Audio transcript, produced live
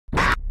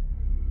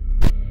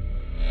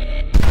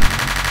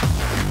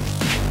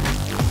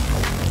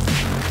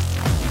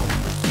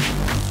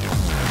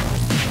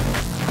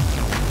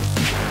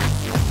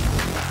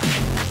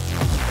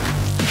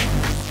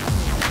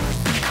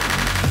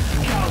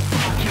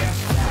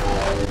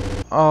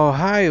Oh,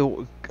 hi.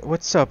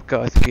 What's up,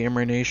 Goth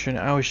Gamer Nation?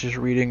 I was just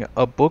reading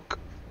a book.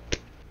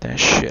 That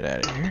shit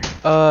out of here.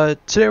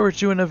 Today we're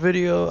doing a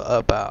video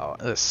about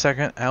the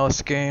second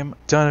Alice game.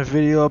 Done a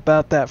video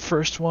about that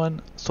first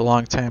one. It's a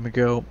long time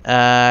ago.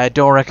 I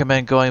don't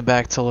recommend going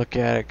back to look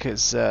at it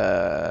because,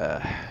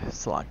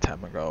 it's a long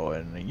time ago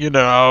and, you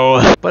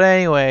know. But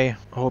anyway,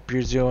 hope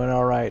you're doing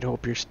alright.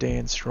 Hope you're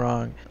staying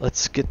strong.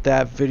 Let's get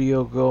that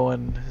video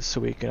going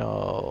so we can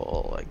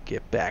all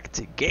get back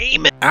to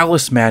gaming.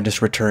 Alice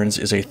Madness Returns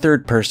is a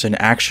third-person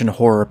action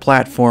horror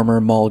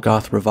platformer mall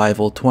goth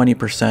revival,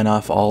 20%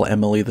 off all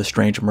Emily the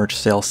Strange merch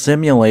sale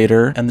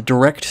simulator, and the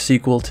direct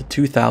sequel to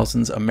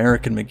 2000's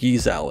American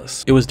McGee's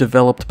Alice. It was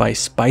developed by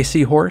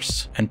Spicy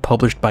Horse and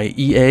published by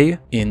EA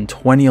in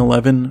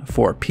 2011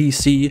 for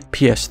PC,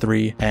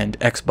 PS3, and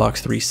Xbox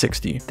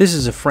 360. This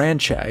is a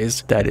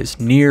franchise that is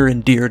near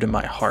and dear to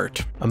my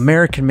heart.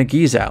 American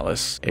McGee's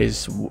Alice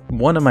is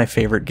one of my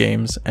favorite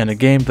games, and a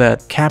game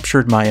that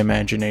captured my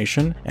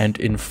imagination and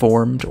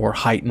informed or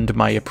heightened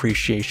my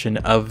appreciation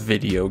of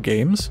video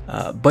games.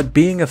 But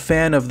being a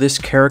fan of this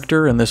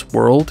character and this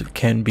world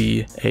can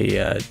be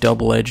a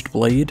double-edged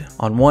blade.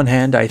 On one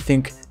hand, I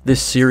think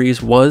this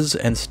series was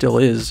and still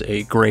is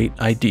a great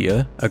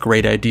idea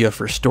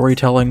for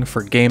storytelling,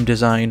 for game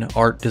design,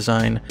 art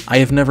design. I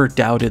have never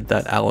doubted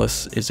that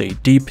Alice is a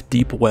deep,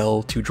 deep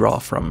well to draw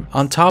from.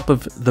 On top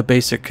of the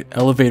basic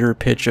elevator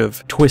pitch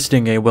of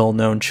twisting a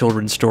well-known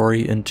children's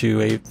story into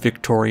a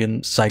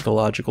Victorian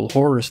psychological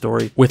horror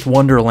story, with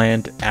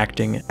Wonderland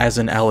acting as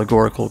an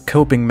allegorical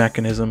coping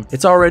mechanism,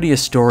 it's already a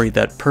story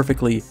that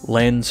perfectly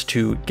lends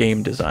to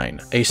game design.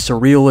 A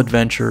surreal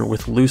adventure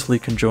with loosely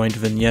conjoined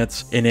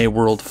vignettes in a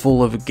world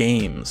full of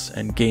games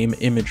and game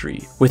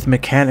imagery, with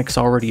mechanics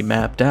already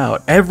mapped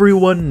out.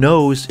 Everyone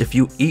knows if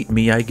you eat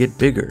me, I get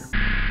bigger.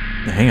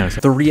 Now, hang on a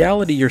second. The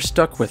reality you're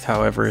stuck with,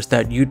 however, is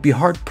that you'd be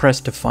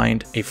hard-pressed to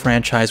find a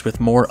franchise with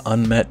more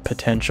unmet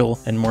potential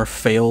and more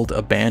failed,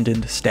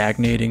 abandoned,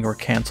 stagnating, or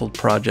cancelled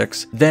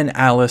projects than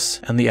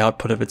Alice and the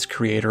output of its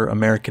creator,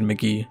 American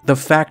McGee. The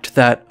fact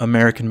that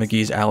American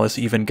McGee's Alice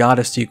even got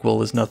a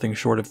sequel is nothing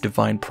short of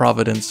divine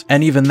providence,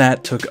 and even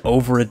that took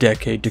over a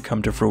decade to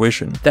come to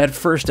fruition. That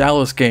first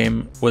Alice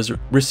game was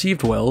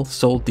received well,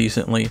 sold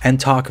decently, and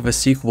talk of a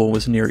sequel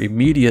was near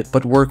immediate,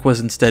 but work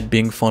was instead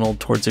being funneled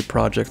towards a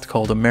project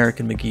called American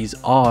McGee's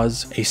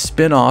Oz, a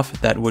spin-off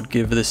that would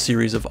give the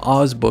series of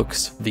Oz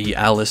books the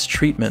Alice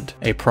treatment,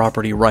 a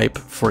property ripe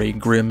for a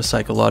grim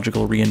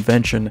psychological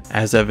reinvention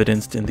as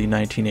evidenced in the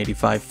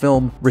 1985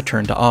 film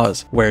Return to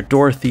Oz, where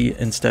Dorothy,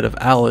 instead of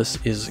Alice,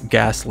 is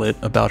gaslit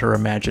about her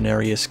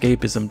imaginary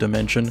escapism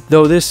dimension,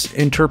 though this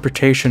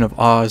interpretation of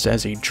Oz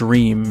as a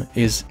dream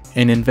is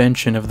an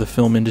invention of the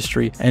film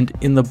industry, and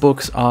in the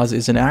books Oz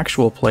is an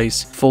actual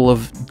place full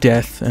of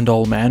death and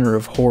all manner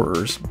of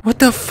horrors. What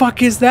the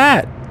fuck is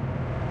that?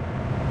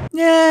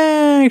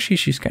 Yeah, actually,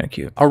 she's kind of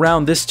cute.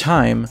 Around this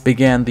time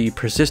began the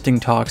persisting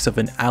talks of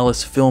an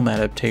Alice film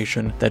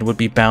adaptation that would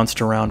be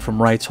bounced around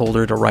from rights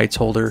holder to rights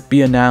holder,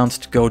 be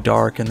announced, go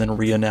dark, and then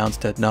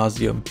re-announced ad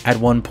nauseum. At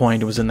one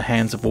point, it was in the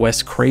hands of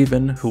Wes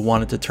Craven, who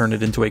wanted to turn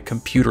it into a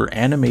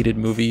computer-animated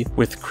movie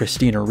with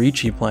Christina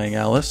Ricci playing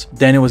Alice.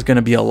 Then it was going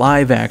to be a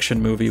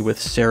live-action movie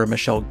with Sarah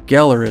Michelle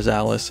Gellar as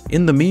Alice.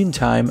 In the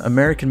meantime,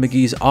 American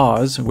McGee's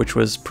Oz, which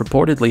was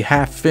purportedly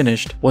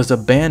half-finished, was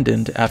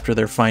abandoned after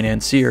their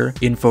financier,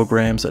 Infogrames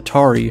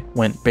Atari,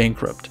 went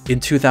bankrupt. In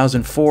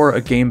 2004,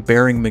 a game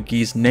bearing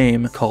McGee's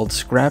name called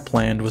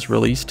Scrapland was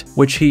released,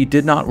 which he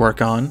did not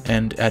work on,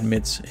 and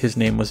admits his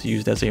name was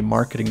used as a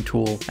marketing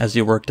tool as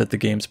he worked at the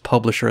game's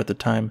publisher at the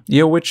time.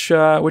 You know,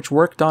 which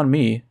worked on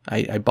me.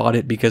 I bought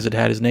it because it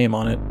had his name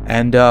on it,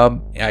 and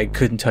I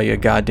couldn't tell you a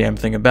goddamn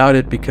thing about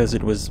it because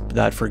it was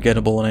that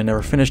forgettable and I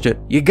never finished it.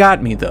 You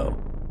got me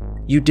though.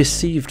 You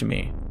deceived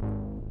me.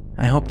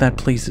 I hope that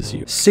pleases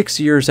you. 6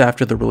 years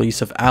after the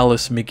release of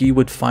Alice, McGee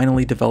would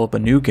finally develop a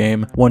new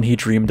game, one he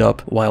dreamed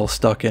up while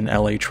stuck in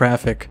LA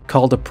traffic,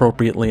 called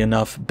appropriately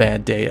enough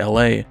Bad Day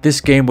LA. This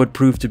game would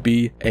prove to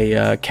be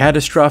a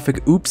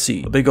catastrophic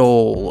oopsie, a big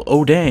ol'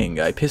 oh dang,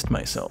 I pissed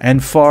myself,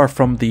 and far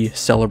from the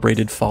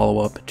celebrated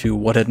follow-up to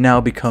what had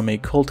now become a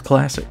cult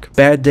classic.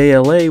 Bad Day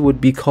LA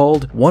would be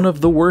called one of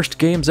the worst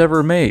games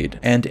ever made,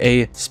 and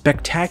a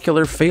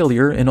spectacular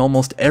failure in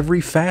almost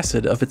every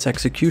facet of its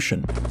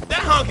execution.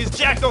 That hunk is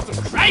jacked on some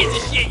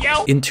crazy shit,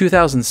 yo! In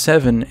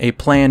 2007, a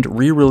planned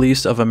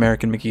re-release of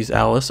American McGee's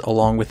Alice,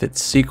 along with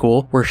its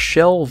sequel, were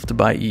shelved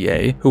by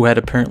EA, who had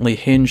apparently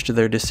hinged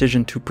their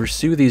decision to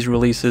pursue these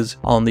releases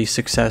on the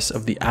success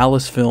of the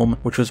Alice film,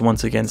 which was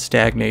once again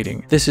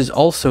stagnating. This is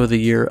also the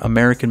year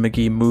American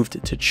McGee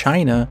moved to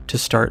China to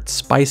start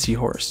Spicy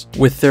Horse,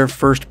 with their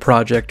first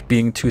project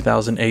being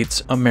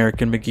 2008's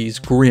American McGee's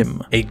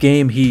Grimm, a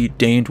game he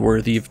deemed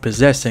worthy of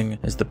possessing,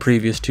 as the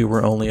previous two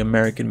were only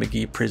American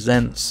McGee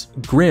Presents.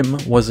 Grimm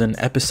was an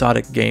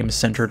episodic game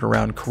centered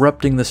around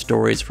corrupting the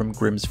stories from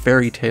Grimm's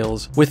fairy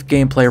tales, with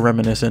gameplay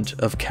reminiscent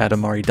of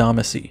Katamari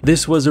Damacy.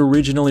 This was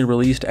originally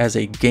released as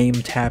a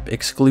GameTap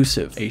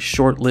exclusive, a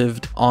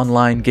short-lived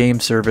online game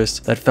service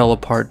that fell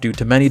apart due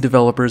to many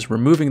developers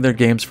removing their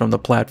games from the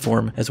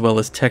platform, as well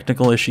as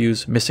technical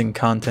issues, missing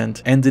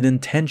content, and an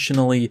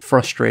intentionally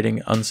frustrating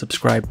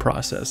unsubscribe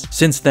process.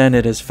 Since then,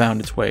 it has found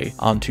its way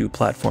onto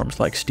platforms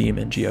like Steam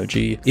and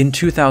GOG. In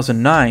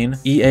 2009,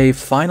 EA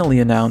finally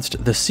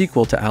announced the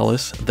sequel to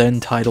Alice, then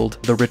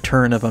titled The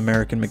Return of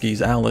American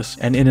McGee's Alice,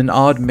 and in an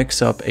odd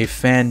mix-up, a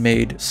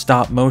fan-made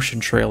stop-motion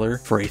trailer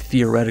for a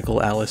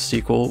theoretical Alice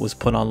sequel was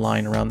put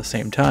online around the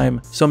same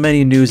time, so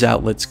many news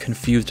outlets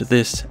confused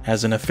this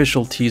as an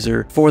official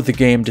teaser for the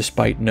game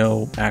despite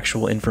no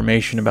actual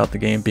information about the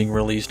game being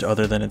released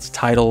other than its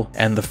title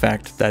and the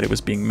fact that it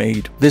was being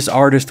made. This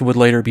artist would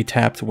later be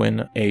tapped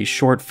when a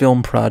short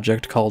film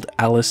project called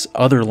Alice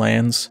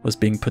Otherlands was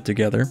being put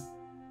together.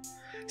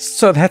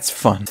 So that's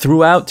fun.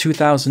 Throughout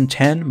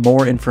 2010,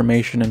 more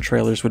information and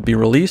trailers would be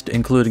released,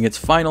 including its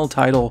final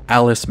title,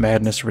 Alice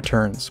Madness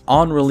Returns.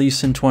 On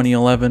release in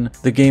 2011,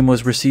 the game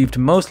was received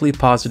mostly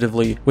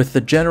positively, with the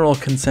general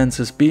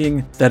consensus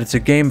being that it's a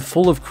game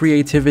full of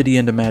creativity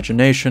and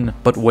imagination,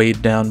 but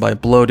weighed down by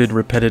bloated,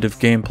 repetitive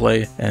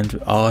gameplay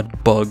and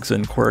odd bugs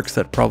and quirks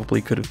that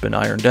probably could have been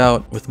ironed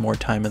out with more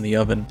time in the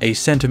oven, a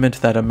sentiment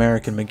that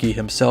American McGee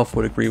himself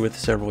would agree with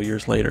several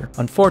years later.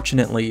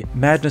 Unfortunately,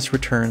 Madness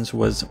Returns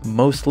was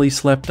mostly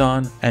slept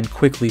on and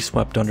quickly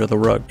swept under the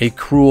rug. A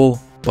cruel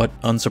but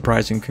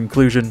unsurprising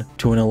conclusion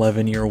to an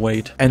 11-year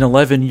wait. An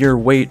 11-year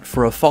wait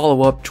for a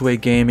follow-up to a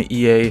game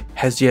EA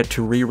has yet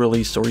to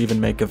re-release or even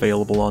make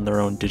available on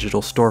their own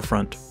digital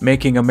storefront,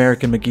 making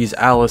American McGee's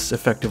Alice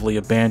effectively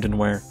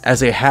abandonware.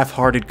 As a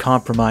half-hearted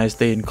compromise,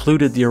 they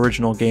included the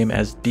original game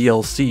as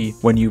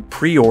DLC when you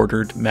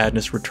pre-ordered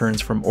Madness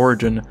Returns from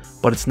Origin,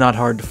 but it's not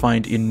hard to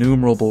find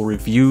innumerable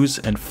reviews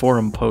and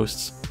forum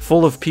posts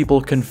full of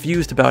people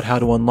confused about how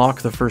to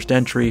unlock the first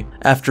entry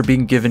after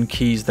being given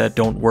keys that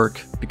don't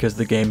work because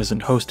the game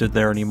isn't hosted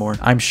there anymore.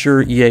 I'm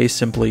sure EA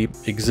simply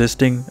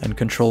existing and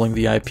controlling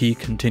the IP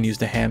continues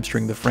to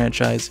hamstring the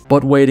franchise,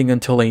 but waiting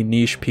until a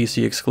niche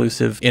PC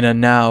exclusive in a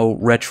now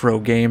retro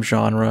game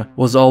genre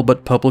was all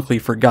but publicly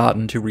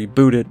forgotten to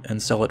reboot it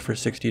and sell it for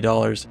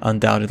 $60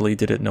 undoubtedly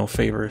did it no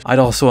favors. I'd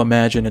also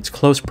imagine its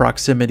close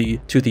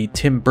proximity to the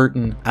Tim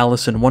Burton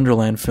Alice in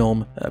Wonderland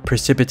film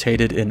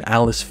precipitated in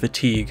Alice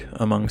fatigue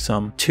among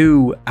some.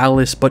 2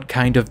 Alice but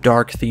kind of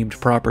dark themed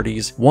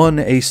properties. 1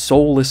 a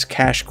soulless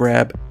cash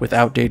grab with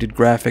outdated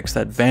graphics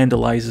that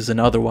vandalizes an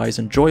otherwise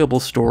enjoyable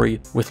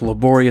story with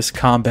laborious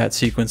combat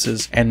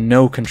sequences and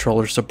no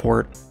controller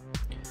support.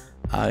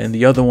 And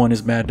the other one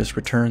is Madness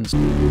Returns.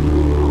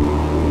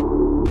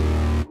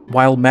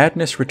 While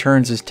Madness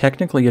Returns is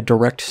technically a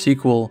direct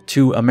sequel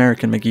to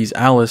American McGee's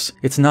Alice,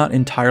 it's not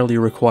entirely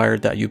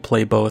required that you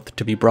play both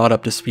to be brought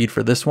up to speed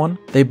for this one.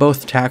 They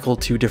both tackle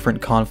 2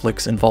 different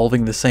conflicts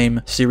involving the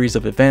same series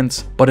of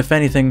events, but if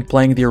anything,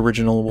 playing the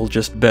original will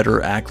just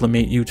better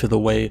acclimate you to the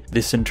way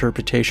this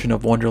interpretation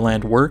of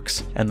Wonderland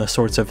works and the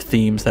sorts of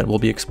themes that will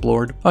be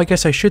explored. I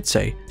guess I should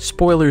say,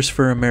 spoilers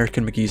for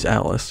American McGee's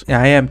Alice.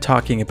 I am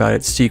talking about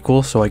its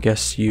sequel, so I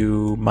guess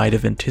you might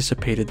have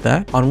anticipated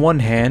that. On one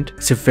hand,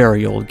 it's a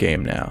very old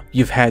game now.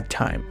 You've had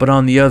time. But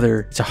on the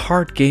other, it's a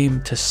hard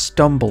game to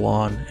stumble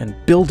on and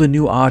build a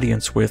new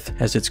audience with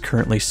as it's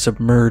currently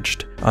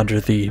submerged under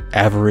the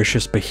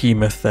avaricious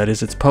behemoth that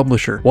is its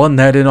publisher. One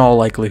that in all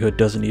likelihood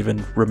doesn't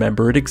even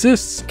remember it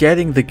exists.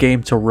 Getting the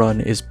game to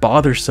run is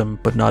bothersome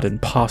but not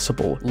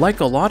impossible. Like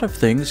a lot of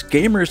things,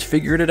 gamers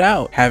figured it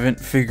out. Haven't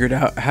figured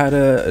out how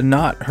to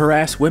not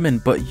harass women,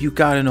 but you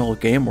got an old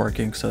game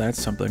working, so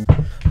that's something.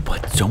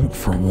 But don't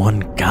for one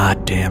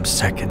goddamn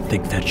second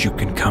think that you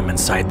can come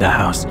inside the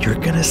house. You're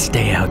gonna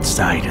stay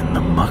outside in the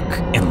muck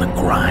and the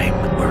grime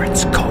where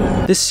it's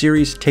cold. This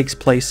series takes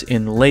place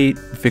in late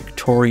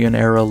Victorian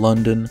era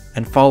London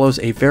and follows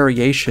a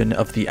variation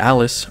of the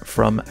Alice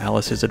from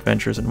Alice's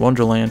Adventures in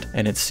Wonderland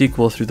and its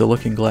sequel Through the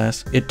Looking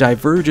Glass. It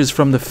diverges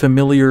from the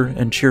familiar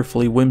and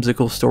cheerfully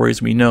whimsical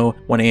stories we know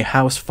when a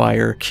house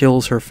fire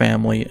kills her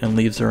family and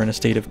leaves her in a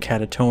state of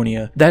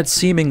catatonia that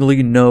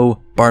seemingly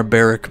no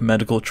barbaric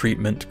medical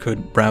treatment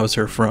could rouse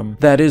her from.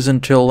 That is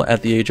until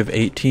at the age of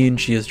 18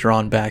 she is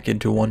drawn back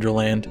into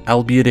Wonderland,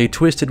 albeit a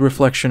twisted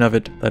reflection of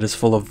it that is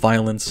full of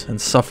violence and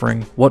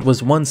suffering. What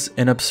was once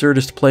an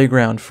absurdist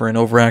playground for an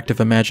overactive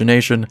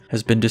imagination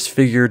has been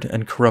disfigured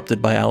and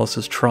corrupted by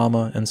Alice's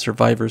trauma and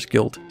survivor's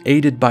guilt,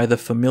 aided by the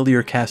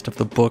familiar cast of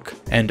the book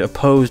and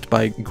opposed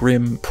by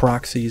grim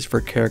proxies for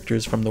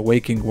characters from the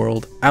waking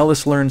world.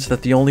 Alice learns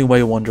that the only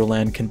way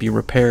Wonderland can be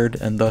repaired,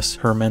 and thus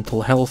her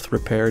mental health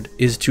repaired,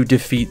 is to defeat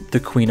defeat the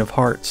Queen of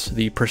Hearts,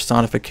 the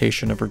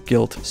personification of her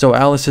guilt. So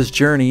Alice's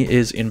journey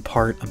is in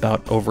part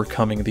about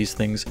overcoming these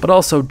things, but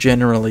also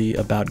generally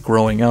about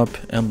growing up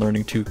and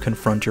learning to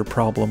confront your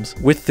problems.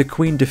 With the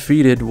Queen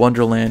defeated,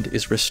 Wonderland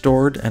is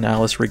restored and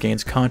Alice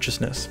regains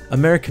consciousness.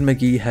 American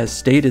McGee has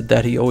stated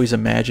that he always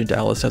imagined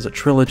Alice as a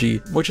trilogy,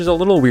 which is a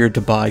little weird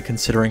to buy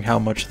considering how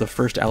much the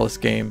first Alice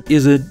game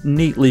is a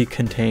neatly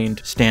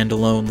contained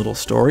standalone little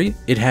story.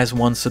 It has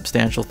one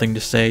substantial thing to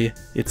say,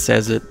 it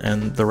says it,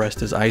 and the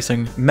rest is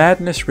icing.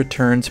 Madness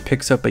Returns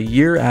picks up a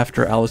year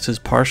after Alice's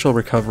partial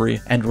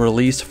recovery and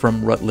release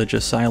from Rutledge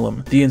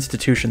Asylum, the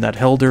institution that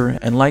held her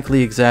and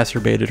likely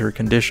exacerbated her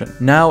condition.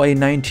 Now a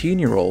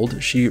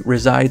 19-year-old, she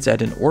resides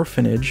at an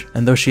orphanage,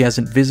 and though she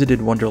hasn't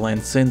visited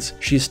Wonderland since,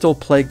 she's still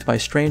plagued by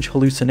strange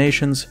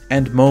hallucinations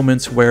and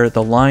moments where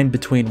the line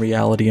between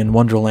reality and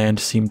Wonderland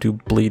seem to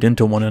bleed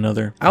into one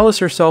another. Alice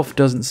herself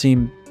doesn't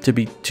seem to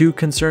be too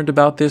concerned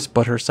about this,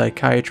 but her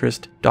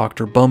psychiatrist,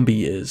 Dr.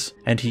 Bumby, is,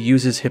 and he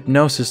uses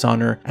hypnosis on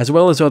her, as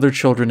well as other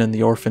children in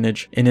the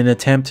orphanage, in an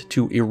attempt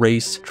to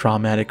erase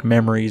traumatic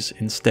memories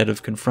instead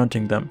of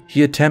confronting them.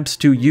 He attempts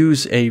to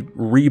use a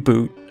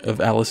reboot of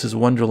Alice's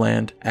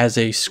Wonderland as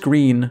a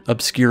screen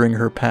obscuring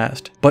her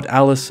past, but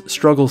Alice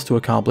struggles to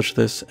accomplish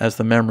this as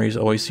the memories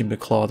always seem to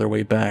claw their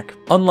way back.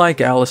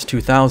 Unlike Alice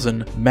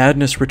 2000,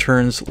 Madness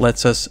Returns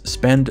lets us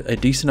spend a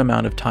decent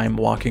amount of time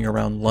walking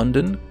around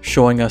London,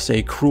 showing us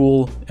a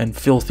cruel and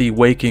filthy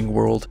waking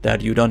world that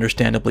you'd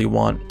understandably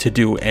want to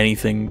do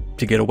anything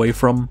to get away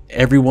from.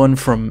 Everyone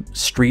from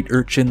street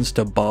urchins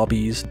to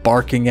bobbies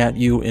barking at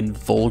you in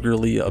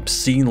vulgarly,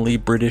 obscenely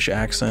British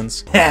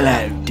accents.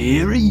 Hello,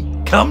 dearie.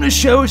 Come to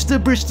show us the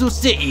Bristol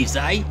cities,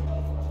 eh?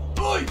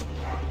 Boy,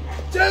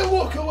 don't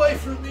walk away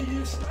from me,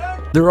 you snag.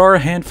 There are a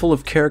handful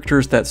of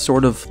characters that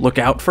sort of look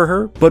out for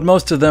her, but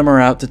most of them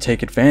are out to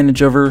take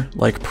advantage of her,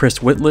 like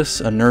Pris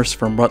Witless, a nurse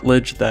from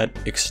Rutledge that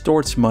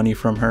extorts money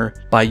from her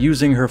by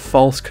using her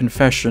false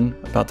confession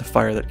about the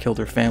fire that killed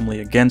her family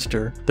against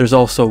her. There's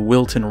also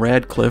Wilton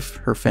Radcliffe,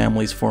 her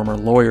family's former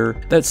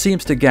lawyer, that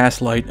seems to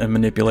gaslight and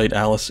manipulate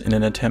Alice in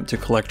an attempt to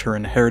collect her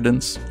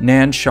inheritance.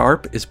 Nan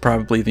Sharp is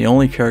probably the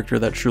only character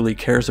that truly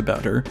cares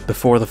about her.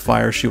 Before the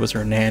fire she was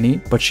her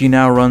nanny, but she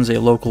now runs a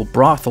local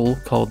brothel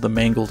called the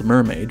Mangled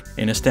Mermaid,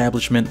 an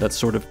establishment that's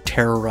sort of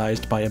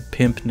terrorized by a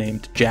pimp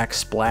named Jack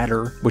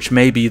Splatter, which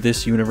may be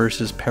this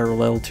universe's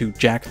parallel to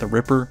Jack the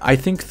Ripper. I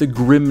think the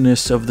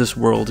grimness of this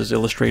world is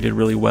illustrated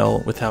really well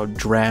with how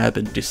drab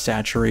and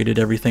desaturated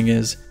everything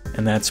is,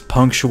 and that's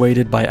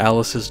punctuated by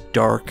Alice's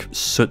dark,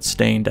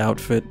 soot-stained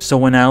outfit. So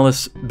when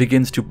Alice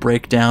begins to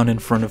break down in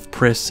front of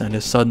Pris and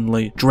is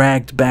suddenly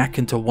dragged back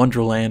into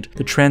Wonderland,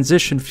 the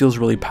transition feels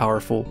really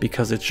powerful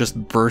because it's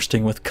just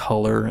bursting with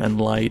color and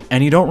light,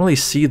 and you don't really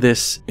see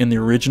this in the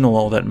original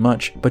all that much,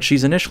 but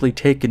she's initially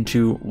taken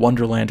to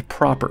Wonderland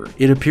proper.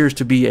 It appears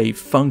to be a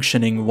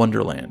functioning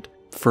Wonderland.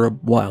 For a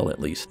while at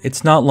least.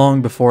 It's not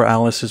long before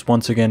Alice is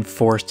once again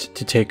forced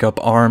to take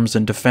up arms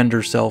and defend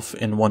herself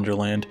in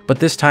Wonderland, but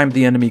this time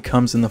the enemy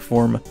comes in the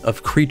form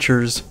of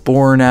creatures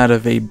born out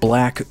of a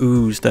black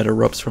ooze that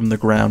erupts from the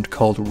ground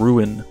called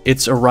Ruin.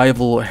 Its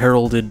arrival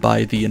heralded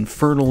by the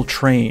Infernal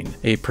Train,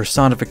 a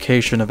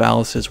personification of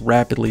Alice's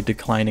rapidly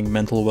declining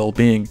mental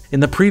well-being. In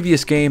the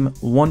previous game,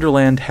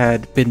 Wonderland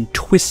had been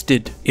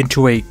twisted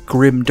into a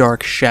grim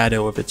dark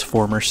shadow of its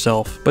former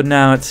self, but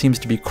now it seems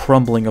to be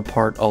crumbling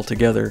apart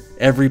altogether.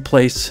 Every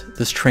place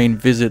this train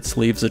visits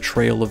leaves a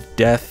trail of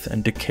death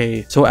and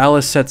decay, so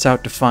Alice sets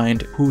out to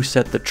find who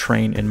set the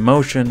train in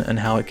motion and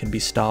how it can be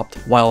stopped,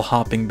 while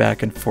hopping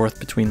back and forth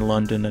between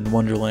London and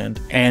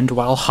Wonderland, and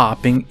while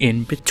hopping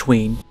in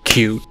between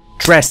cute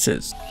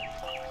dresses.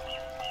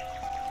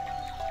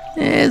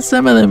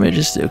 Some of them are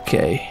just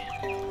okay.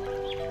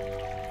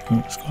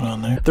 What's going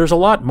on there? There's a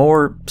lot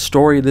more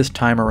story this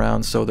time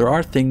around, so there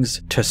are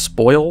things to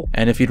spoil,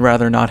 and if you'd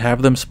rather not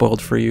have them spoiled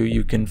for you,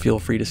 you can feel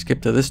free to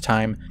skip to this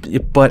time.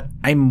 But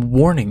I'm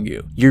warning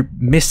you, you're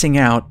missing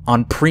out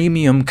on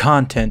premium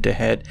content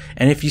ahead,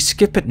 and if you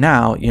skip it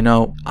now, you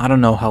know, I don't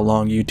know how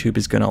long YouTube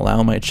is going to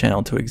allow my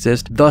channel to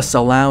exist, thus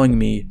allowing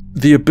me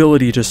the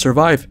ability to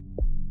survive,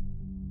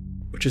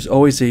 which is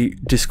always a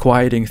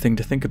disquieting thing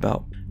to think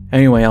about.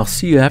 Anyway, I'll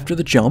see you after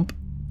the jump.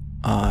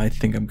 I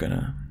think I'm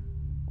gonna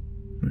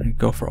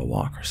go for a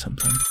walk or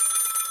something.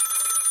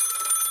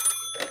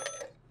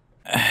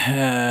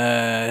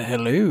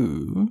 Hello?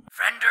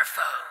 Friend or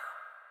foe?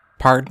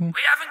 Pardon?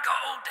 We haven't got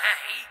all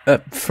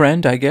day.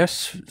 Friend, I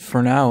guess,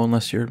 for now,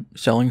 unless you're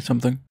selling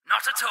something.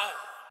 Not at all.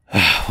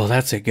 Well,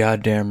 that's a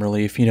goddamn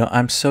relief. You know,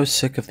 I'm so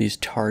sick of these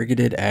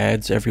targeted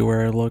ads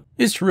everywhere I look.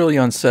 It's really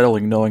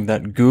unsettling knowing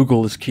that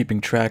Google is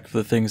keeping track of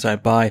the things I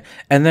buy,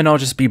 and then I'll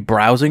just be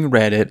browsing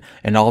Reddit,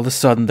 and all of a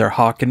sudden they're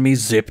hawking me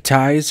zip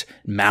ties,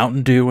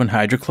 Mountain Dew, and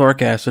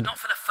hydrochloric acid. Not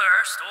for the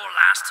first or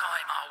last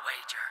time, I'll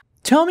wager.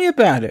 Tell me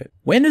about it.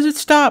 When does it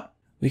stop?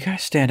 We gotta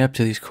stand up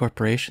to these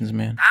corporations,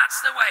 man.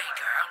 That's the way, girl.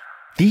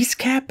 These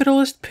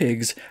capitalist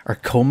pigs are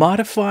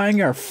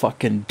commodifying our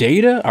fucking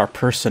data, our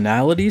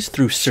personalities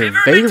through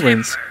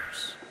surveillance.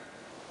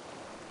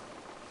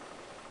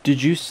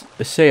 Did you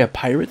say a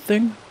pirate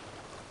thing?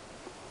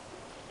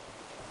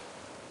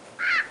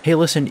 Hey,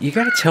 listen, you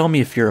gotta tell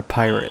me if you're a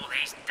pirate. All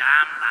these damn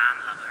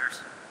landlubbers.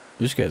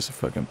 This guy's a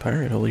fucking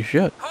pirate, holy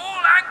shit.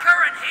 Haul anchor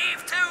and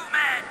heave to,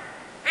 men.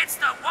 It's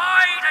the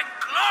wide and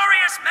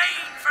glorious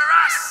main for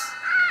us.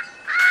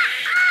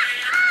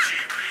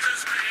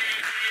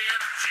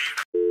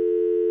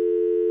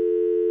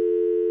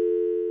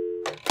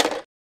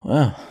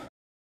 Wow.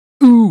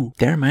 Ooh,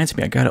 that reminds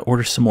me, I gotta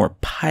order some more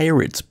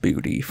pirate's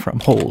booty from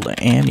old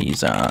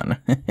Amazon.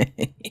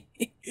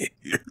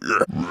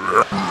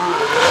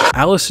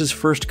 Alice's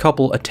first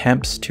couple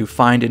attempts to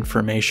find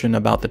information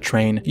about the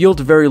train yield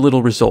very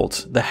little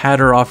results. The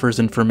Hatter offers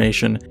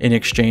information in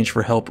exchange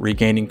for help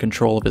regaining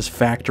control of his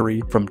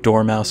factory from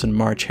Dormouse and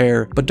March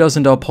Hare, but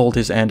doesn't uphold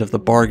his end of the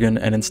bargain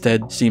and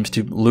instead seems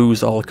to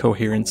lose all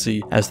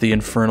coherency as the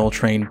infernal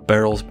train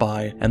barrels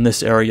by and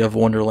this area of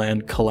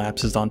Wonderland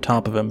collapses on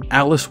top of him.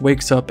 Alice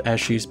wakes up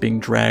as she's being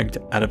dragged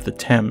out of the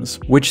Thames,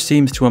 which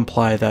seems to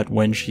imply that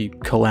when she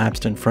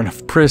collapsed in front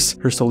of Pris,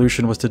 her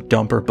solution was to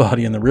dump her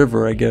body in the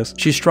river, I guess.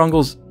 She strungles?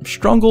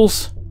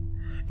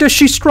 Does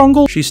she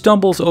struggle? She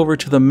stumbles over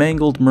to the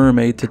mangled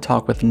mermaid to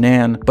talk with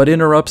Nan, but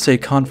interrupts a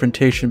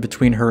confrontation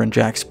between her and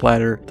Jack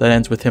Splatter that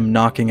ends with him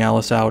knocking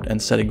Alice out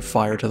and setting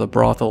fire to the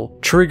brothel,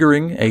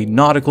 triggering a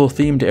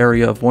nautical-themed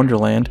area of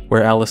Wonderland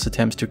where Alice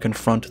attempts to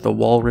confront the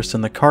walrus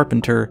and the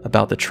carpenter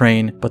about the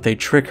train, but they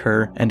trick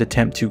her and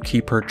attempt to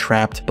keep her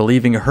trapped,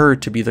 believing her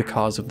to be the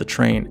cause of the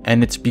train,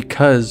 and it's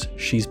because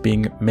she's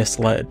being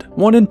misled.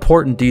 One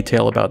important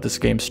detail about this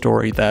game's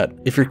story that,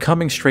 if you're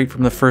coming straight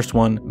from the first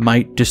one,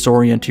 might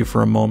disorient you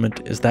for a moment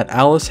is that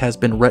Alice has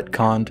been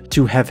retconned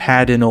to have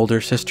had an older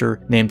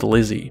sister named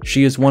Lizzie.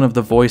 She is one of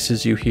the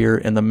voices you hear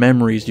in the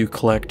memories you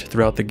collect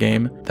throughout the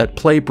game that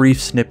play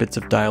brief snippets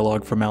of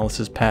dialogue from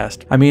Alice's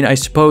past. I mean, I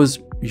suppose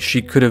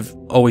she could have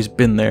always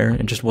been there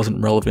and just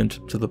wasn't relevant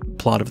to the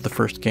plot of the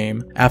first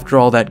game. After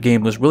all, that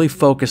game was really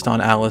focused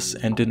on Alice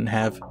and didn't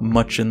have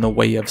much in the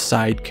way of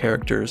side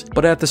characters.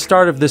 But at the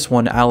start of this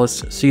one,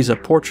 Alice sees a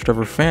portrait of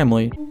her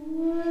family.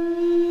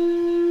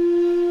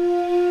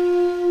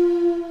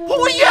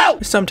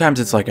 Sometimes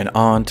it's like an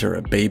aunt or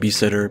a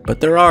babysitter, but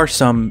there are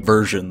some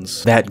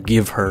versions that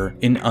give her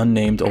an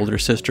unnamed older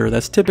sister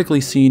that's typically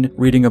seen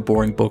reading a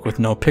boring book with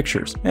no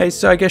pictures.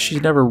 So I guess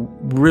she's never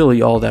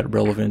really all that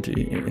relevant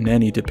in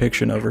any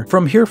depiction of her.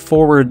 From here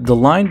forward, the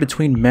line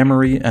between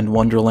memory and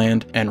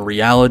Wonderland and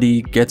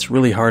reality gets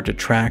really hard to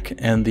track,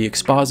 and the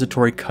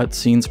expository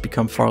cutscenes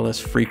become far less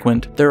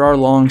frequent. There are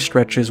long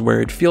stretches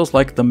where it feels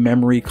like the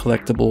memory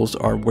collectibles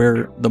are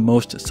where the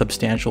most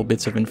substantial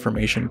bits of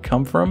information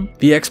come from.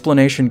 The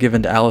explanation given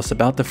to Alice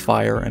about the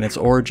fire and its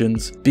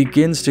origins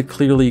begins to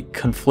clearly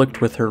conflict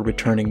with her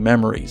returning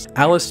memories.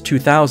 Alice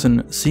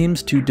 2000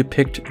 seems to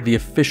depict the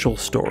official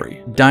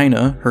story.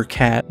 Dinah, her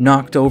cat,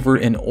 knocked over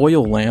an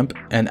oil lamp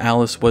and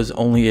Alice was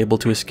only able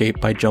to escape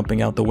by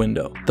jumping out the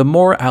window. The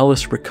more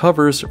Alice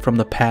recovers from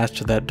the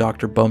past that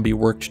Dr. Bumby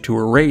worked to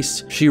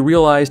erase, she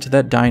realized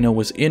that Dinah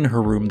was in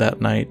her room that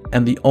night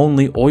and the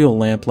only oil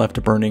lamp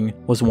left burning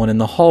was one in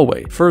the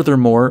hallway.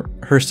 Furthermore,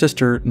 her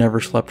sister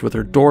never slept with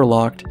her door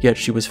locked, yet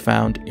she was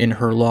found in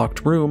her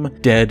locked room,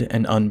 dead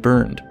and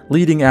unburned,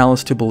 leading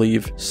Alice to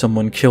believe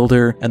someone killed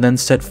her and then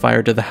set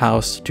fire to the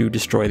house to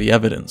destroy the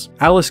evidence.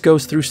 Alice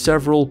goes through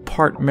several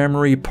part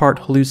memory, part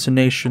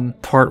hallucination,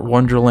 part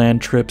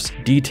Wonderland trips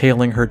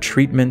detailing her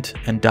treatment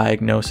and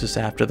diagnosis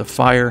after the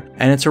fire,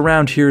 and it's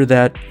around here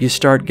that you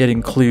start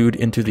getting clued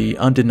into the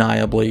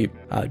undeniably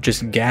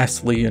just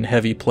ghastly and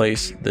heavy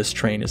place this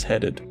train is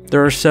headed.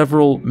 There are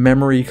several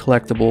memory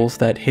collectibles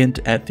that hint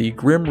at the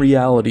grim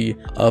reality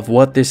of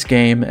what this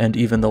game and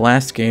even the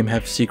last game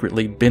have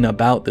secretly been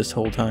about this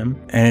whole time.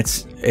 And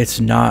it's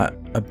not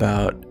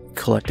about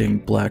collecting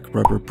black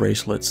rubber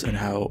bracelets and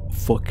how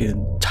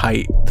fucking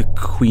tight the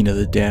Queen of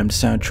the Damned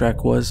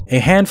soundtrack was. A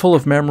handful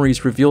of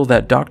memories reveal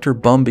that Dr.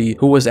 Bumby,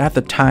 who was at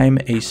the time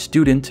a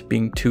student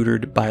being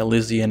tutored by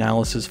Lizzie and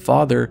Alice's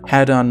father,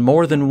 had on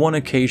more than one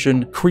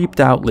occasion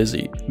creeped out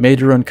Lizzie, made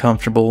her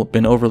uncomfortable,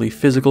 been overly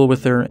physical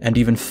with her, and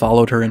even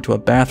followed her into a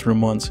bathroom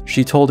once.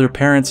 She told her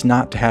parents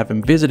not to have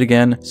him visit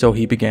again, so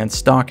he began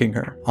stalking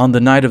her. On the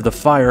night of the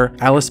fire,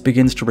 Alice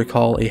begins to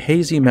recall a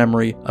hazy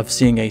memory of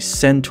seeing a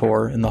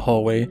centaur in the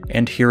hallway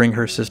and hearing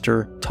her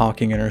sister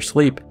talking in her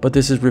sleep, but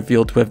this is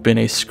revealed to have been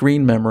a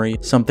screen memory,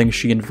 something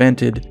she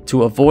invented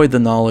to avoid the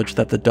knowledge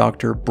that the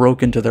doctor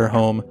broke into their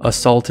home,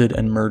 assaulted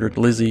and murdered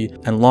Lizzie,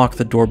 and locked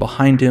the door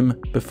behind him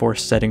before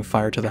setting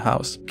fire to the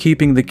house,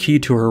 keeping the key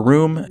to her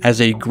room as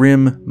a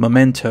grim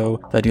memento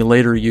that he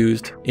later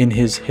used in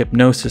his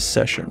hypnosis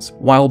sessions.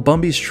 While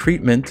Bumby's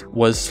treatment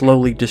was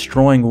slowly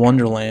destroying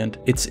Wonderland,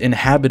 its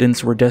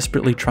inhabitants were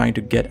desperately trying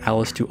to get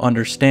Alice to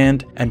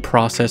understand and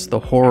process the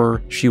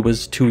horror she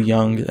was too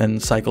young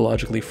and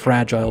psychologically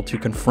fragile to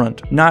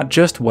confront. Not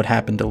just what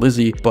happened to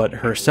Lizzie, but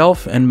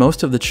herself and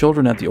most of the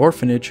children at the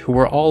orphanage who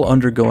were all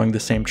undergoing the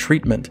same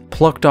treatment.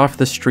 Plucked off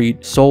the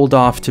street, sold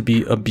off to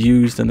be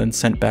abused, and then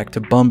sent back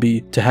to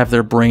Bumby to have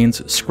their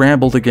brains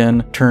scrambled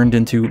again, turned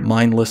into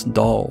mindless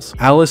dolls.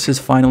 Alice is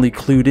finally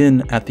clued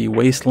in at the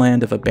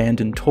wasteland of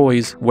abandoned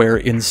toys, where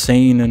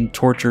insane and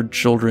tortured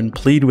children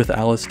plead with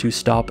Alice to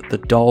stop the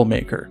doll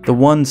maker, the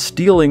one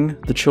stealing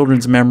the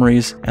children's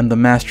memories and the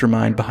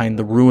mastermind behind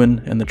the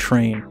ruin and the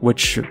train,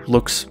 which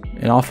looks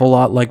an awful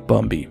lot like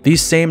Bumby.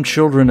 These same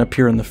children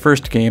appear in the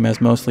first game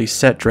as mostly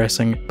set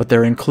dressing, but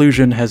their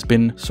inclusion has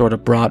been sort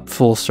of brought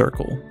full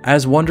circle.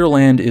 As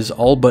Wonderland is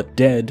all but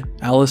dead,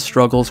 Alice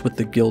struggles with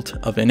the guilt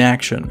of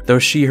inaction. Though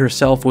she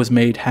herself was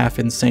made half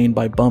insane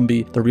by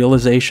Bumby, the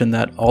realization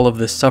that all of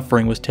this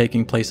suffering was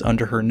taking place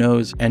under her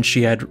nose and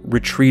she had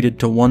retreated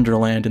to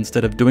Wonderland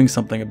instead of doing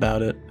something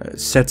about it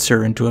sets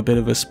her into a bit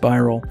of a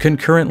spiral.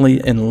 Concurrently,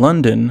 in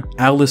London,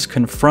 Alice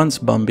confronts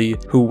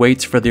Bumby, who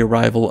waits for the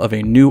arrival of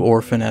a new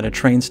orphan at a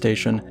train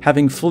station.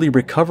 Having fully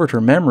recovered her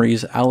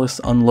memories,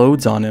 Alice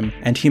unloads on him,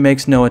 and he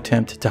makes no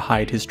attempt to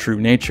hide his true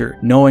nature,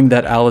 knowing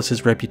that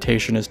Alice's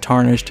reputation is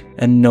tarnished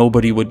and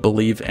nobody would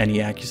believe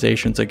any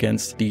accusations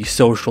against the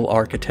social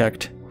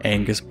architect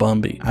Angus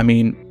Bumby. I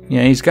mean,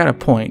 yeah, he's got a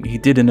point. He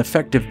did an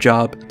effective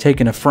job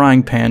taking a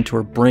frying pan to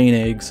her brain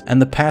eggs,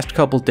 and the past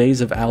couple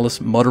days of Alice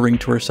muttering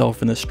to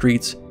herself in the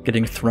streets,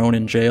 getting thrown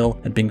in jail,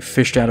 and being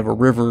fished out of a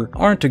river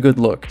aren't a good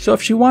look. So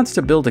if she wants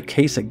to build a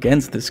case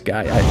against this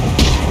guy,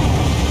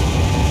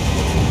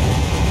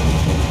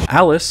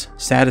 Alice,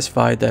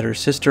 satisfied that her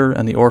sister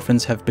and the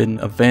orphans have been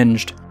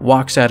avenged,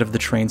 walks out of the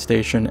train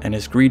station and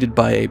is greeted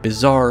by a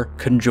bizarre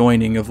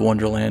conjoining of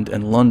Wonderland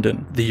and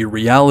London. The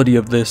reality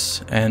of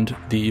this and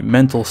the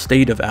mental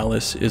state of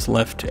Alice is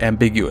left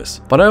ambiguous.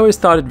 But I always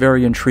thought it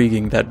very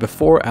intriguing that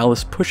before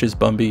Alice pushes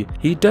Bumby,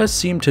 he does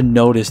seem to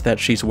notice that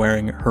she's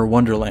wearing her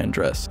Wonderland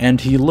dress,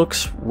 and he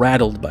looks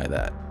rattled by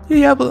that.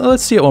 Yeah, but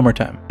let's see it one more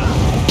time.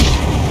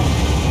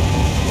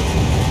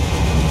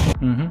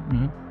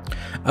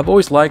 I've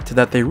always liked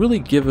that they really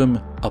give him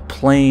a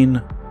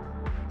plain,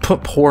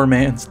 poor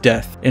man's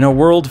death. In a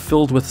world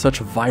filled with such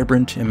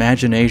vibrant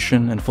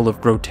imagination and full of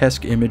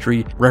grotesque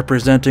imagery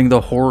representing the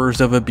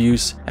horrors of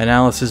abuse and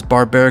Alice's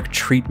barbaric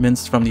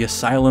treatments from the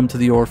asylum to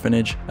the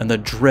orphanage and the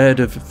dread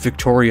of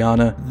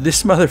Victoriana,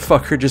 this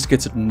motherfucker just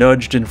gets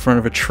nudged in front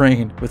of a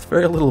train with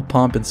very little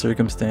pomp and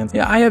circumstance.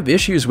 Yeah, I have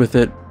issues with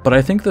it, but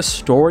I think the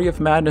story of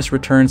Madness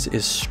Returns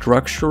is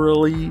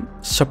structurally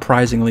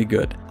surprisingly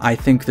good. I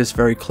think this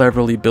very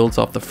cleverly builds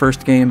off the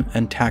first game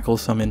and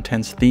tackles some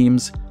intense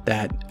themes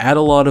that add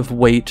a lot of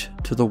weight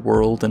to the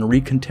world and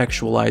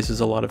recontextualizes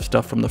a lot of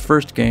stuff from the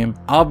first game.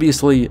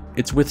 Obviously,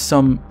 it's with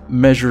some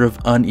measure of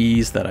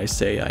unease that I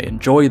say I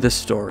enjoy this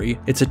story.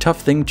 It's a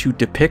tough thing to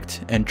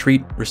depict and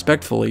treat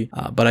respectfully,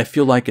 but I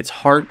feel like its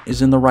heart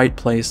is in the right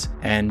place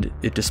and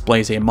it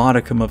displays a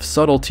modicum of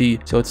subtlety,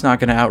 so it's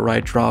not going to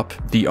outright drop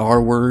the R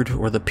word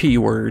or the P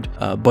word,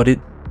 but it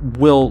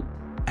will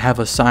have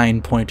a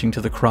sign pointing to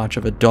the crotch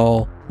of a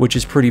doll, which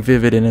is pretty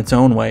vivid in its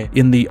own way.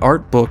 In the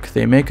art book,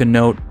 they make a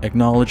note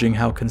acknowledging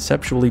how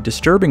conceptually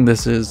disturbing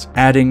this is,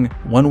 adding,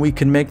 "When we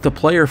can make the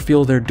player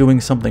feel they're doing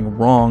something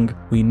wrong,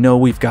 we know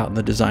we've gotten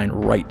the design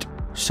right."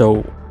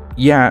 So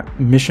yeah,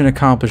 mission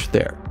accomplished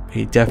there.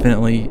 He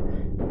definitely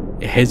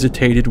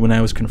hesitated when I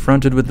was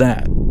confronted with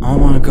that. I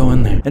want to go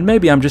in there. And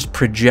maybe I'm just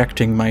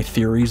projecting my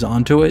theories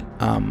onto it.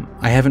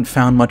 I haven't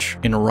found much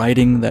in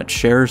writing that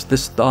shares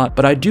this thought,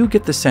 but I do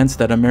get the sense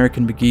that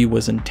American McGee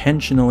was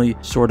intentionally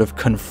sort of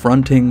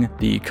confronting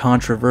the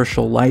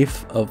controversial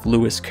life of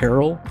Lewis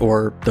Carroll,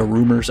 or the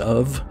rumors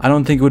of. I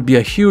don't think it would be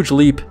a huge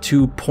leap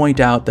to point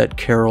out that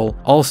Carroll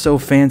also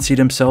fancied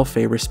himself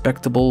a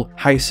respectable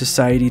high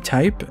society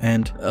type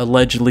and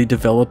allegedly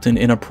developed an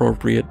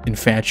inappropriate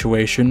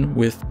infatuation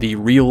with the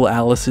real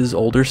Alice's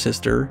older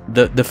sister.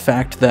 The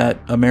fact that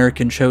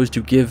American chose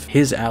to give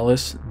his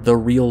Alice the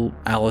real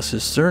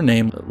Alice's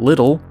surname,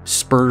 Little,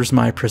 spurs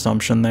my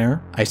presumption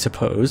there, I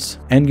suppose.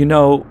 And you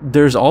know,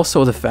 there's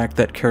also the fact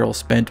that Carroll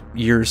spent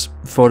years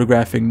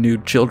photographing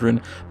nude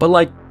children, but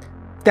like,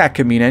 that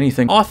could mean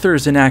anything.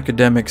 Authors and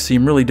academics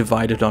seem really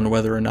divided on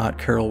whether or not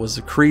Carroll was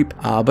a creep,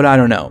 but I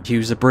don't know. He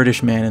was a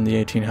British man in the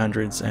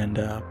 1800s, and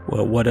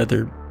well, what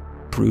other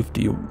proof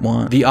do you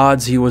want? The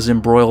odds he was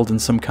embroiled in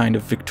some kind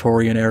of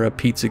Victorian-era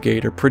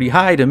Pizzagate are pretty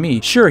high to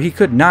me. Sure, he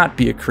could not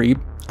be a creep.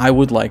 I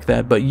would like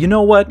that, but you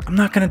know what? I'm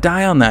not gonna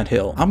die on that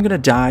hill. I'm gonna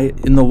die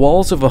in the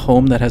walls of a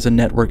home that has a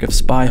network of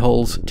spy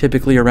holes,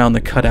 typically around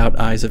the cutout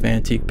eyes of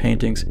antique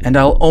paintings, and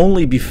I'll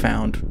only be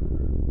found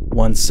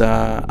once,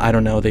 I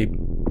don't know, they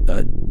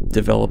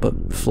develop a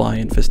fly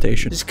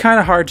infestation. It's kind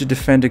of hard to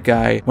defend a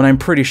guy when I'm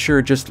pretty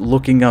sure just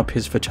looking up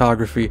his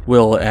photography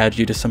will add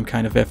you to some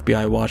kind of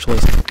FBI watch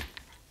list.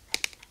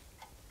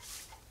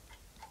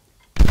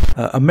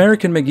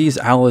 American McGee's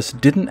Alice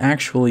didn't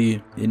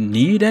actually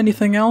need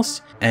anything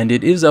else, and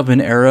it is of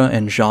an era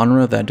and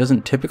genre that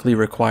doesn't typically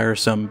require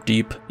some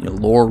deep,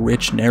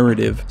 lore-rich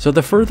narrative. So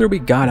the further we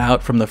got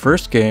out from the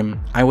first game,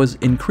 I was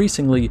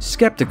increasingly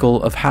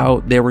skeptical of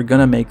how they were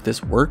gonna make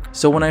this work.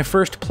 So when I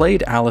first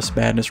played Alice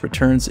Madness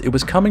Returns, it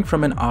was coming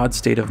from an odd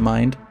state of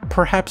mind,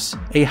 perhaps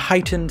a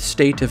heightened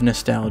state of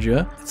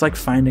nostalgia. It's like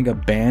finding a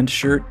band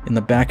shirt in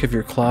the back of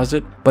your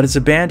closet, but it's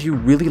a band you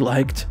really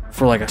liked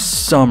for like a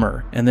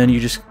summer, and then you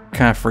just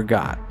kind of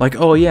forgot. Like,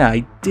 oh yeah,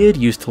 I did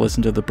used to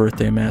listen to the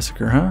Birthday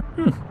Massacre, huh?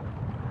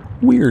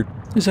 Weird.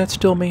 Is that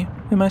still me?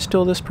 Am I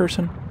still this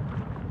person?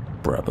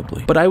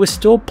 Probably. But I was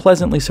still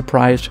pleasantly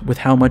surprised with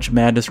how much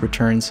Madness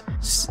Returns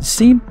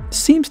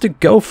seems to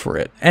go for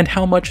it, and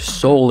how much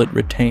soul it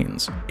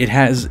retains. It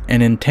has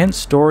an intense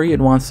story it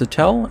wants to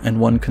tell, and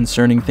one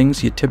concerning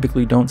things you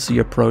typically don't see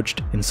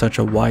approached in such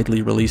a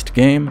widely released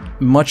game.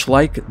 Much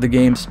like the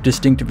game's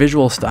distinct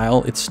visual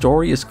style, its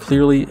story is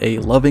clearly a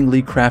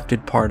lovingly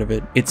crafted part of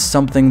it. It's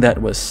something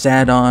that was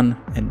sat on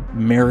and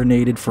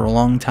marinated for a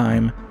long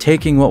time,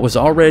 taking what was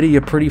already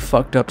a pretty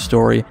fucked up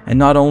story and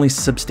not only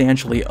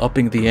substantially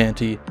upping the ante,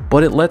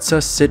 but it lets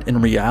us sit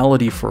in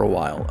reality for a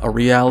while, a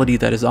reality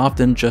that is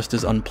often just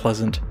as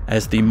unpleasant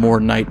as the more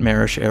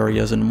nightmarish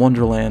areas in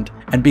Wonderland,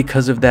 and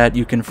because of that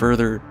you can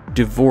further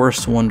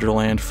divorce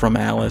Wonderland from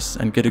Alice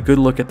and get a good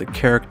look at the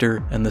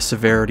character and the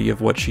severity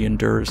of what she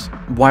endures.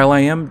 While I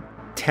am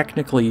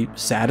technically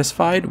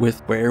satisfied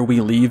with where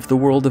we leave the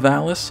world of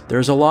Alice,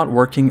 there's a lot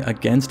working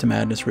against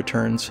Madness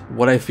Returns.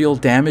 What I feel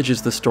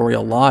damages the story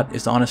a lot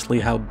is honestly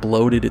how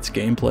bloated its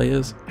gameplay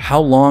is. How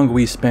long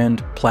we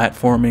spend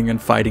platforming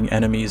and fighting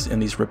enemies in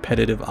these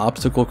repetitive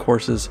obstacle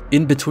courses,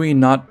 in between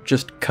not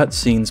just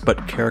cutscenes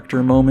but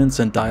character moments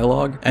and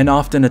dialogue, and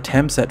often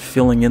attempts at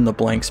filling in the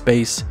blank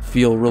space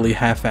feel really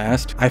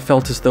half-assed. I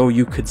felt as though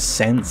you could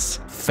sense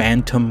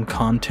phantom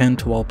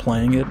content while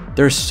playing it.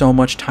 There's so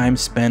much time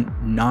spent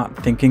not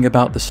thinking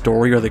about the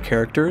story or the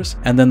characters,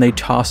 and then they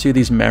toss you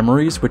these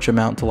memories which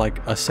amount to like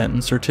a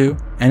sentence or two,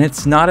 and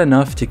it's not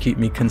enough to keep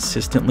me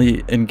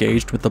consistently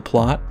engaged with the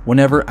plot.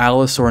 Whenever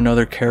Alice or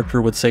another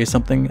character would say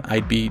something,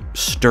 I'd be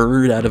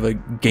stirred out of a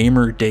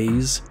gamer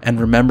daze and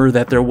remember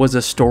that there was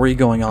a story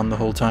going on the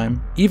whole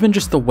time. Even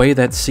just the way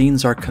that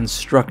scenes are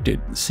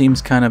constructed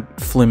seems kind of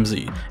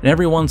flimsy, and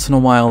every once in a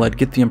while I'd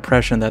get the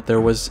impression that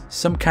there was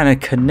some kind of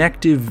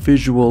connective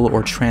visual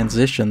or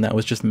transition that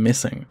was just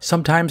missing.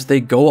 Sometimes they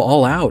go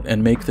all out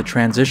and make the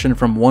transition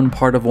from one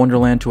part of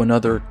Wonderland to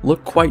another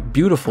look quite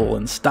beautiful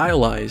and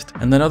stylized,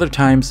 and then other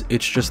times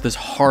it's just this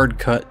hard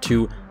cut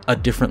to a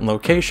different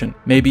location.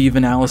 Maybe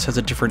even Alice has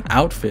a different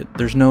outfit.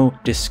 There's no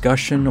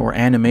discussion or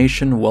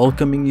animation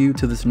welcoming you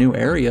to this new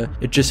area.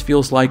 It just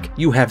feels like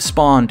you have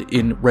spawned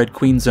in Red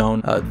Queen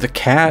Zone. The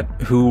cat,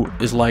 who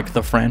is like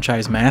the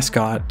franchise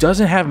mascot,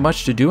 doesn't have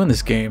much to do in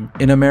this game.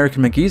 In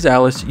American McGee's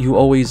Alice, you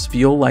always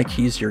feel like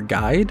he's your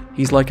guide.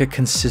 He's like a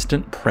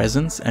consistent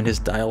presence, and his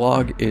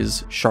dialogue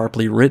is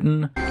sharply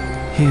written.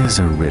 Here's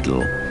a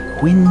riddle.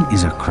 When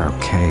is a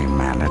croquet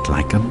mallet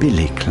like a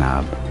billy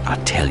club?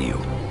 I'll tell you.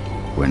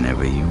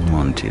 Whenever you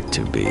want it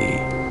to be.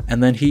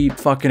 And then he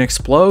fucking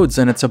explodes,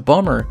 and it's a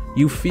bummer.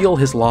 You feel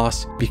his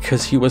loss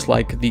because he was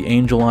like the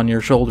angel on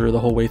your shoulder the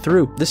whole way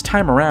through. This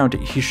time around,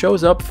 he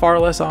shows up far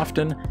less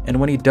often, and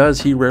when he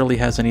does, he rarely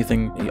has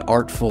anything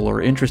artful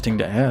or interesting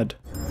to add.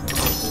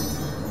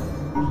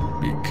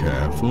 Be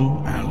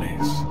careful,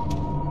 Alice.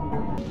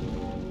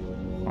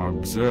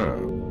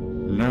 Observe,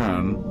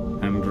 learn,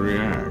 and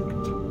react.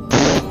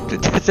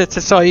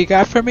 That's all you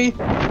got for me?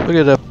 Look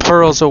at the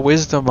pearls of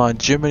wisdom on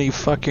Jiminy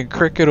fucking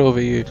Cricket over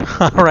here.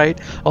 Alright,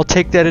 I'll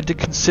take that into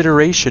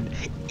consideration.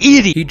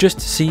 Idiot! He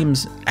just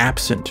seems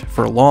absent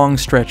for long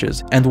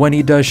stretches, and when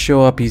he does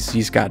show up,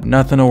 he's got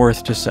nothing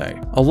worth to say.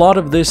 A lot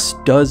of this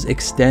does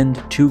extend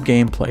to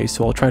gameplay,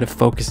 so I'll try to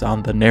focus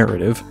on the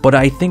narrative, but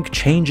I think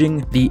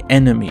changing the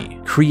enemy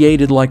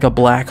created like a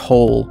black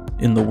hole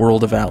in the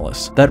world of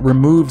Alice that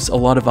removes a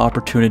lot of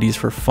opportunities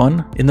for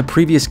fun. In the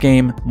previous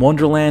game,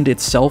 Wonderland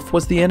itself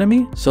was the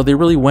enemy, so they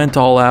really went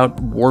all out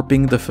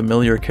warping the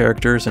familiar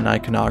characters and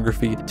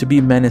iconography to be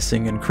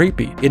menacing and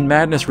creepy. In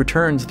Madness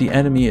Returns, the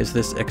enemy is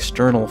this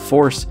external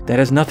force that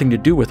has nothing to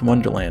do with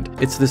Wonderland.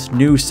 It's this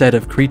new set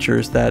of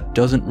creatures that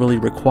doesn't really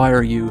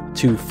require you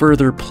to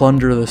further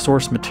plunder the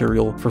source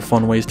material for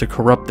fun ways to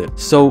corrupt it.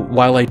 So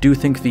while I do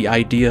think the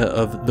idea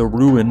of the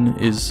ruin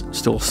is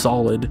still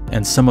solid,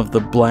 and some of the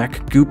black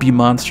goopy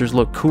monsters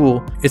look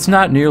cool, it's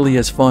not nearly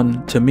as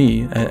fun to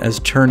me as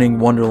turning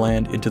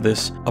Wonderland into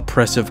this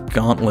oppressive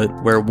gauntlet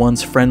where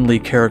once friendly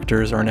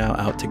characters are now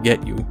out to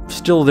get you.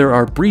 Still, there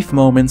are brief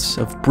moments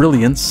of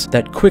brilliance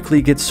that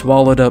quickly get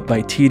swallowed up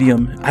by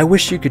tedium. I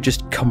wish you could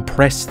just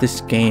compress this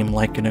game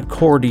like an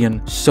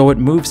accordion so it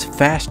moves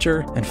fast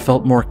faster and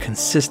felt more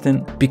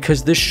consistent,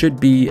 because this should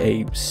be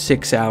a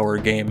 6-hour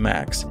game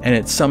max, and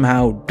it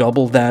somehow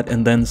doubled that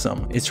and then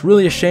some. It's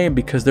really a shame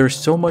because there's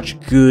so much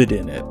good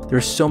in it.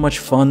 There's so much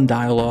fun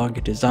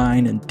dialogue,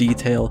 design, and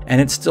detail,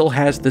 and it still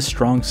has this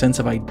strong sense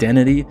of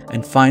identity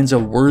and finds a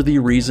worthy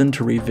reason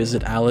to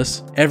revisit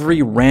Alice.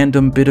 Every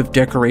random bit of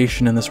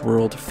decoration in this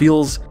world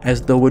feels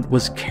as though it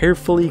was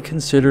carefully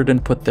considered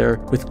and put there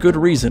with good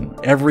reason.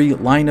 Every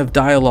line of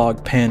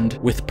dialogue penned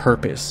with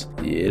purpose.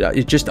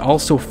 It just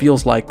also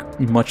feels like,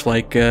 much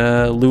like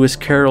Lewis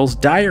Carroll's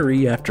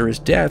diary after his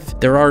death,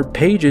 there are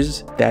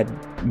pages that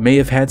may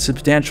have had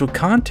substantial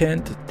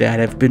content that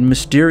have been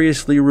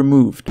mysteriously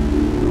removed.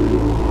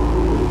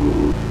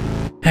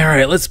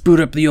 Alright, let's boot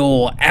up the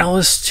old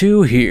Alice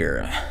 2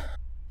 here.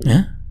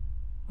 Huh?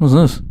 What's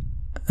this?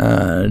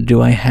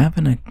 Do I have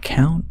an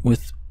account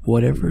with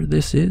whatever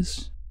this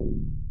is?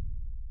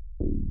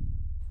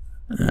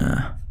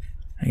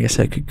 I guess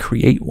I could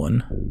create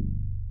one.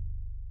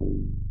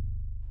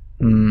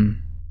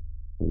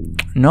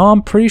 No,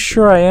 I'm pretty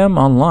sure I am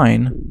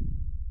online.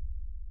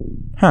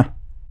 Huh.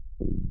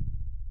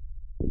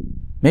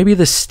 Maybe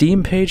the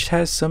Steam page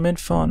has some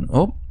info on...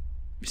 Oh.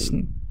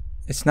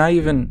 It's not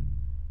even...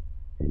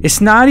 I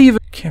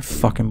can't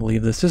fucking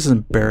believe this. This is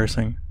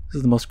embarrassing. This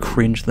is the most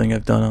cringe thing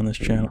I've done on this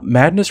channel.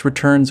 Madness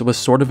Returns was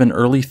sort of an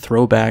early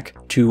throwback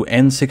to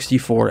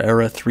N64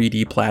 era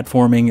 3D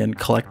platforming and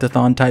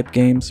collectathon type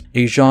games,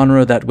 a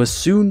genre that was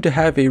soon to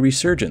have a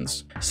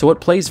resurgence. So it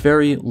plays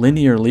very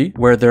linearly,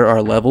 where there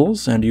are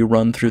levels and you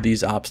run through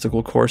these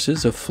obstacle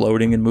courses of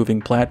floating and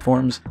moving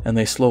platforms, and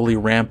they slowly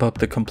ramp up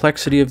the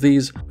complexity of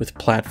these with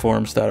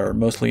platforms that are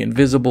mostly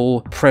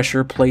invisible,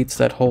 pressure plates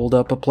that hold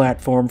up a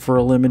platform for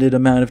a limited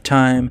amount of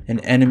time,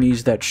 and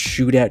enemies that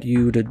shoot at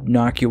you to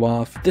knock you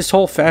off. This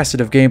whole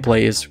facet of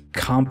gameplay is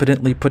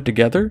competently put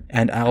together,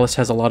 and Alice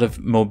has a lot of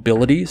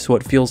mobility, so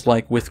it feels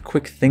like with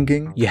quick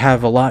thinking, you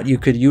have a lot you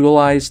could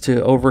utilize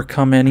to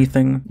overcome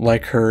anything,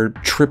 like her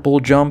triple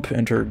jump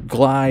and her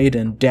glide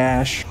and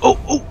dash.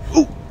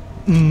 Oh,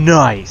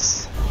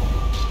 nice.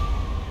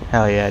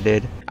 Hell yeah,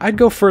 dude. I'd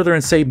go further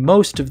and say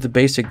most of the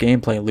basic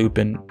gameplay loop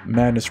in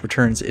Madness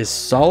Returns is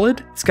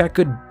solid. It's got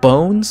good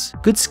bones,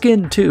 good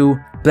skin too,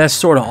 but that's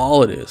sort of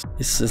all it is.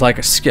 It's like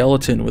a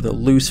skeleton with a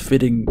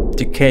loose-fitting,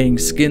 decaying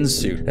skin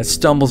suit that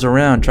stumbles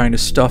around trying to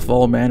stuff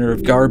all manner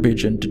of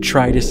garbage and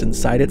detritus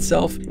inside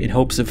itself in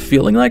hopes of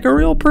feeling like a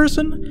real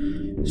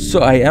person.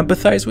 So I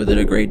empathize with it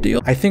a great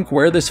deal. I think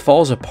where this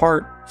falls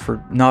apart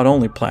for not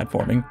only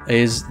platforming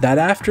is that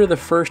after the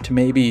first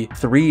maybe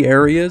 3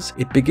 areas,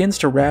 it begins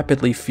to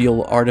rapidly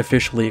feel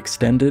artificially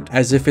extended,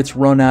 as if it's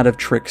run out of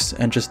tricks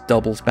and just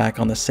doubles back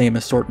on the same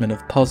assortment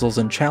of puzzles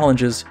and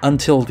challenges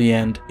until the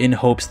end, in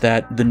hopes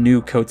that the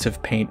new coats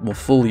of paint will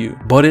fool you.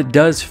 But it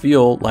does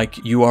feel like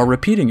you are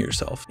repeating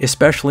yourself,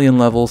 especially in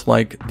levels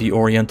like the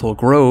Oriental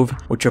Grove,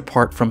 which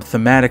apart from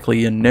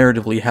thematically and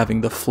narratively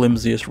having the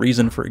flimsiest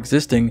reason for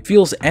existing,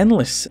 feels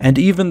endless, and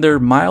even their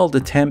mild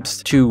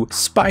attempts to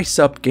spice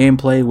up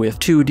gameplay with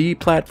 2D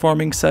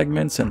platforming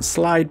segments and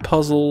slide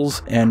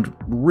puzzles and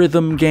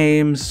rhythm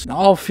games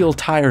all feel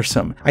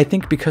tiresome. I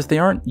think because they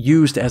aren't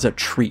used as a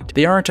treat.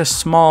 They aren't a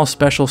small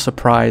special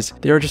surprise.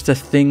 They are just a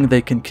thing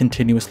they can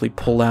continuously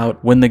pull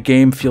out when the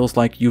game feels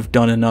like you've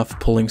done enough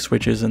pulling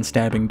switches and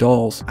stabbing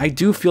dolls. I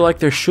do feel like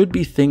there should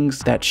be things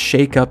that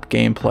shake up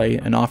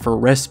gameplay and offer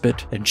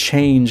respite and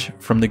change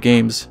from the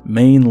game's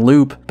main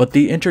loop, but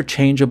the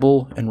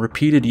interchangeable and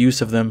repeated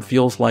use of them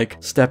feels like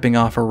stepping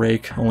off a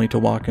rake only to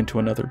walk into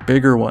another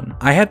bigger one.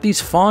 I had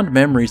these fond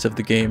memories of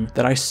the game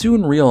that I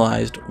soon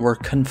realized were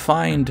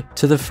confined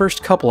to the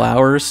first couple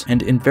hours,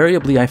 and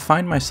invariably I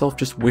find myself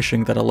just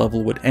wishing that a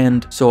level would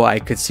end so I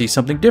could see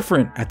something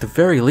different, at the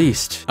very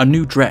least, a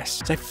new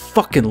dress. I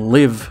fucking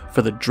live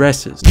for the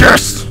dresses.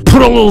 Yes!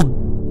 Put a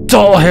little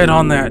doll head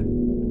on that.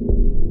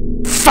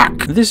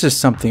 Fuck! This is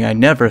something I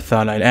never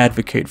thought I'd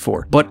advocate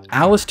for, but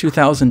Alice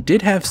 2000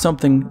 did have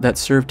something that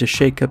served to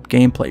shake up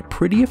gameplay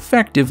pretty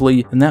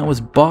effectively, and that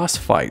was boss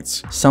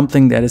fights,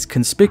 something that is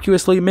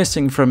conspicuously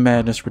missing from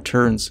Madness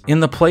Returns. In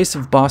the place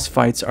of boss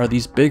fights are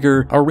these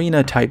bigger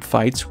arena-type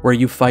fights where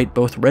you fight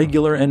both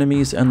regular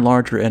enemies and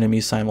larger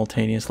enemies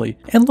simultaneously.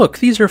 And look,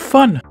 these are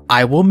fun!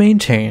 I will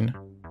maintain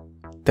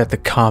that the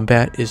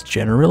combat is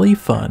generally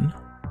fun,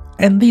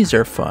 and these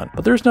are fun,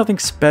 but there's nothing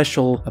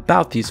special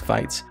about these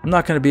fights. I'm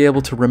not going to be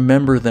able to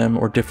remember them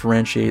or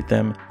differentiate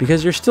them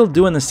because you're still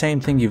doing the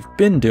same thing you've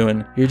been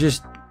doing. You're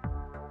just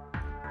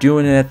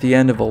doing it at the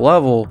end of a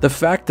level. The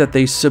fact that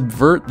they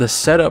subvert the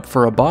setup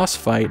for a boss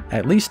fight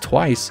at least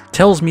twice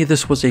tells me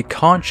this was a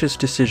conscious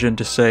decision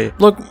to say,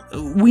 look,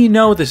 we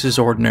know this is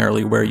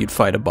ordinarily where you'd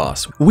fight a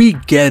boss. We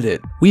get it.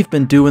 We've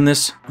been doing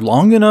this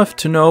long enough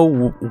to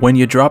know when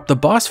you drop the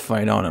boss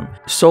fight on him.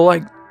 So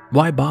like,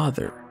 why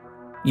bother?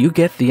 You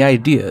get the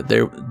idea.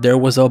 There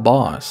was a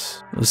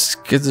boss. Let's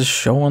get this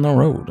show on the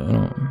road. I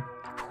don't know.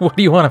 What,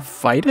 do you want to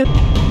fight it?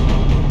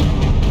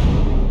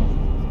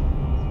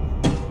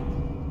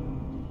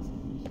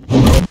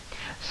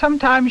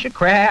 Sometimes you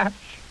crash,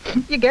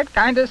 you get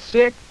kinda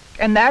sick,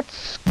 and that's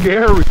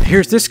scary.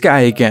 Here's this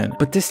guy again,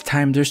 but this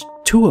time there's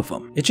 2 of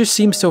them. It just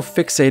seems so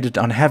fixated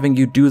on having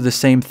you do the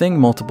same thing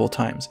multiple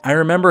times. I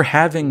remember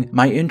having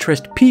my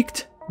interest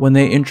piqued when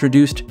they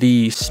introduced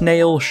the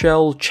snail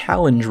shell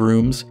challenge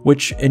rooms,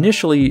 which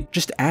initially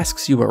just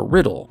asks you a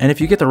riddle. And if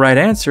you get the right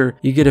answer,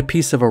 you get a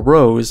piece of a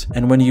rose,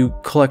 and when you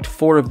collect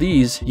 4 of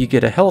these, you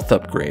get a health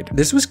upgrade.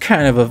 This was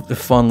kind of a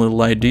fun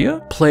little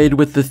idea, played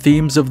with the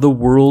themes of the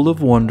world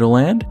of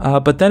Wonderland,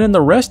 but then in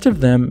the rest of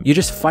them, you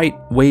just fight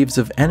waves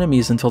of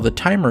enemies until the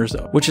timer's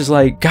up, which is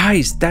like,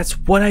 guys, that's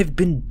what I've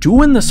been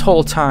doing this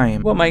whole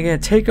time. What, am I gonna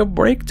take a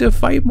break to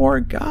fight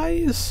more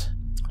guys?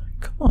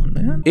 Come on,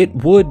 man. It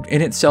would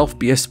in itself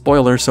be a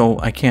spoiler, so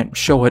I can't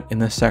show it in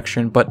this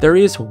section, but there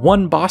is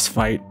one boss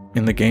fight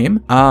in the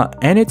game,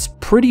 and it's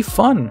pretty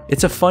fun.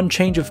 It's a fun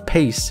change of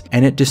pace,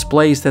 and it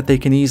displays that they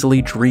can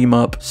easily dream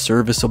up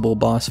serviceable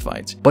boss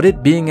fights. But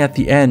it being at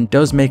the end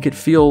does make it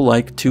feel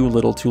like too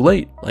little too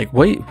late. Like,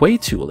 way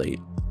too late.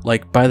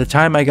 Like, by the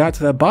time I got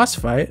to that boss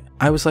fight,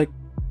 I was like,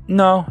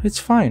 no, it's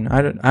fine.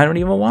 I don't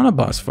even want a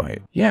boss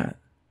fight. Yeah.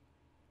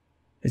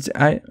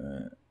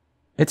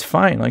 It's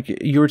fine,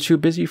 like, you were too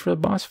busy for the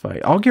boss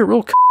fight. I'll get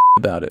real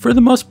about it. For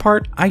the most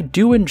part, I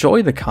do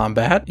enjoy the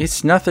combat.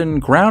 It's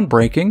nothing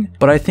groundbreaking,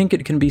 but I think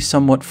it can be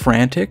somewhat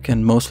frantic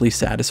and mostly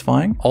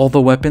satisfying. All the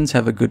weapons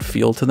have a good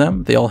feel to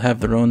them. They all have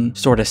their own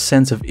sort of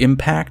sense of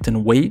impact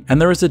and weight, and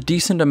there is a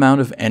decent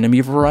amount of enemy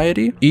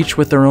variety, each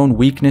with their own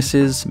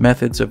weaknesses,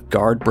 methods of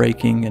guard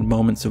breaking, and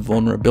moments of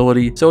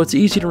vulnerability, so it's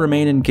easy to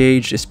remain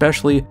engaged,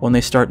 especially when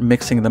they start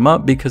mixing them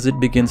up, because it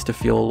begins to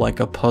feel like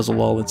a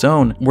puzzle all its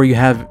own, where you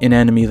have an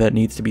enemy that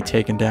needs to be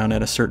taken down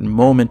at a certain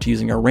moment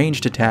using a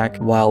ranged attack,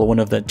 while one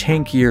of the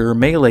tankier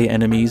melee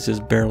enemies is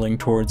barreling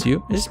towards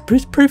you. It's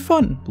pretty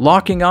fun.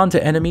 Locking onto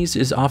enemies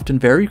is often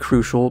very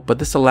crucial, but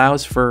this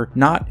allows for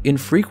not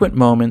infrequent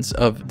moments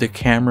of the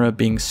camera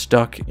being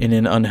stuck in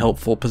an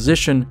unhelpful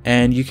position,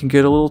 and you can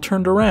get a little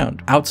turned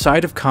around.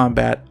 Outside of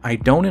combat, I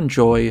don't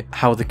enjoy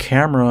how the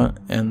camera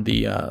and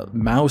the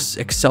mouse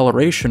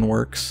acceleration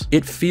works.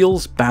 It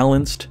feels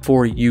balanced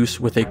for use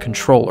with a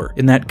controller,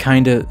 in that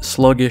kind of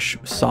sluggish,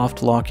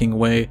 soft locking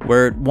way,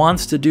 where it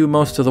wants to do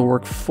most of the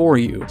work for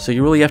you, so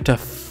you really have to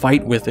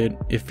fight with it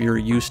if you're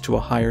used to a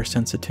higher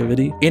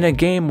sensitivity. In a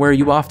game where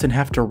you often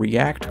have to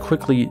react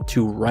quickly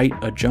to right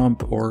a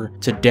jump or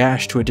to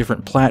dash to a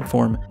different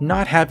platform,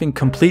 not having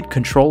complete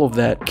control of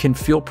that can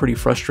feel pretty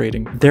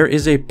frustrating. There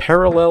is a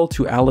parallel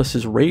to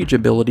Alice's rage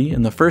ability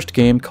in the first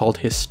game called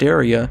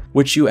Hysteria,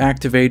 which you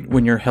activate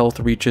when your health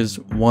reaches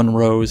 1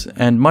 rose,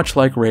 and much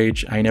like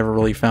rage, I never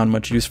really found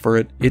much use for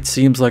it. It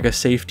seems like a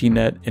safety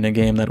net in a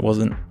game that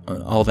wasn't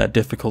all that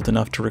difficult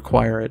enough to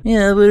require it.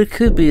 Yeah, but it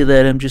could be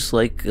that I'm just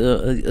like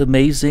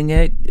amazing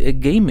at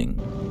gaming.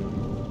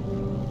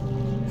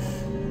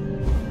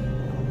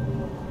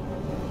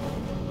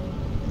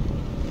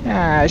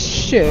 Ah,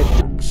 shit.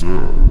 Observe,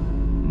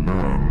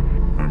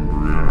 learn,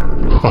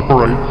 and react.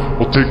 Alright,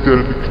 I'll take that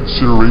into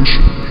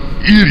consideration.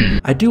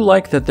 Idiot! I do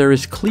like that there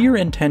is clear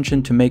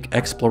intention to make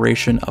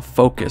exploration a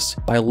focus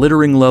by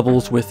littering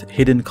levels with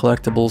hidden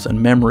collectibles and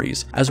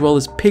memories, as well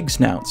as pig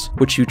snouts,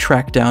 which you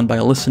track down by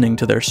listening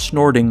to their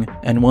snorting,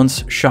 and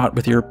once shot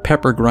with your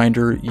pepper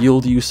grinder,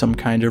 yield you some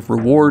kind of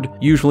reward,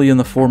 usually in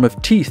the form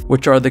of teeth,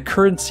 which are the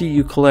currency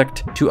you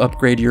collect to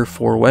upgrade your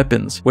 4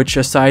 weapons, which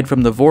aside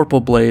from the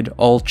Vorpal Blade,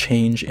 all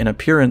change in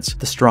appearance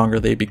the stronger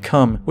they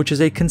become, which is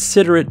a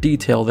considerate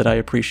detail that I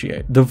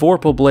appreciate. The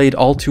Vorpal Blade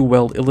all too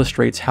well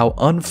illustrates how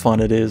unfun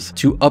it is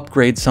to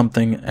upgrade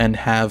something and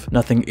have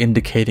nothing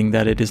indicating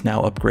that it is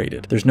now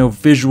upgraded. There's no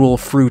visual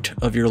fruit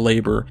of your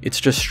labor.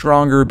 It's just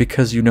stronger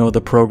because you know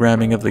the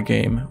programming of the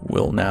game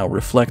will now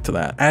reflect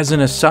that. As an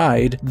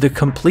aside, the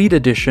complete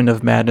edition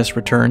of Madness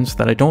Returns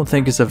that I don't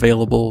think is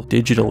available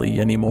digitally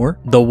anymore,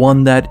 the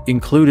one that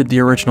included the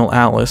original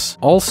Alice,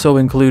 also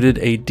included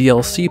a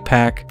DLC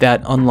pack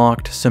that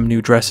unlocked some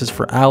new dresses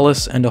for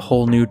Alice and a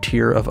whole new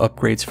tier of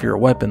upgrades for your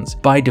weapons.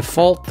 By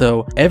default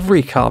though,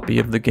 every copy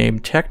of the game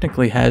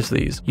technically has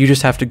these. You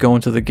just have to go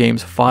into the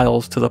game's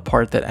files to the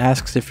part that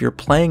asks if you're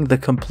playing the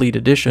complete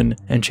edition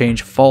and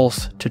change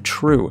false to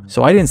true.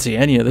 So I didn't see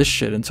any of this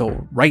shit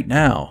until right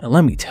now. And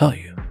let me tell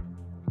you,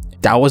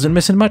 I wasn't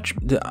missing much.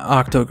 The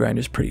Octogrind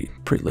is pretty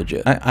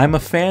legit. I'm a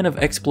fan of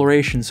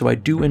exploration, so I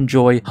do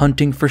enjoy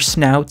hunting for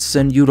snouts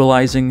and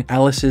utilizing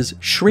Alice's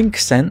shrink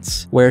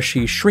sense, where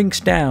she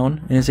shrinks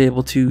down and is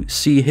able to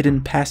see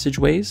hidden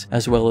passageways,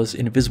 as well as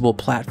invisible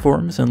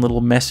platforms and little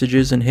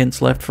messages and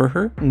hints left for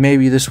her.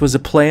 Maybe this was a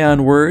play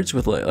on words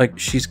with like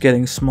she's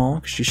getting small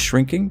because she's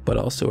shrinking, but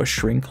also a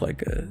shrink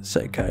like a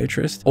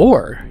psychiatrist.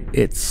 Or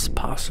it's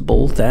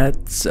possible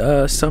that's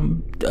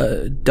some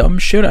dumb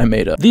shit I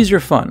made up. These are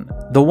fun.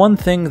 The one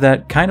thing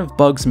that kind of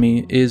bugs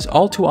me is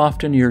all too often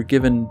often you're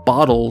given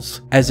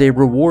bottles as a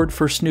reward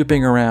for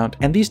snooping around,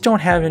 and these don't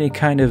have any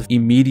kind of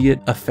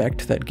immediate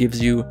effect that gives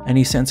you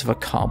any sense of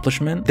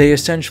accomplishment. They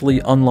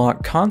essentially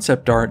unlock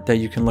concept art that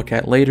you can look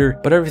at later,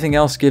 but everything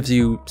else gives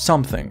you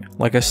something,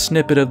 like a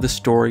snippet of the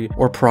story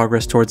or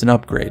progress towards an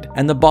upgrade.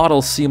 And the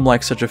bottles seem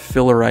like such a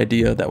filler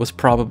idea that was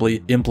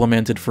probably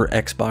implemented for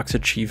Xbox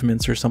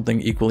achievements or something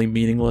equally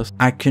meaningless.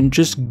 I can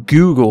just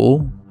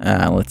Google,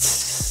 let's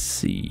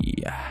see,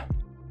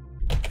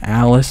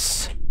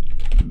 Alice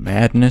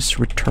Madness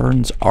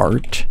Returns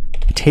art.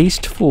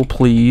 Tasteful,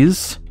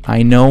 please.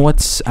 I know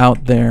what's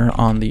out there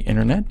on the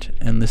internet,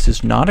 and this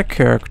is not a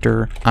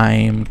character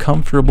I'm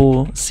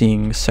comfortable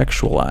seeing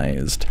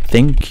sexualized.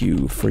 Thank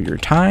you for your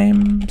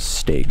time.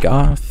 Stay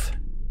goth.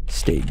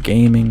 Stay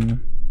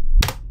gaming.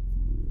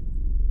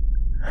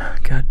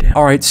 Goddamn.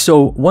 Alright,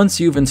 so once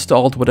you've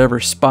installed whatever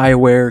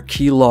spyware,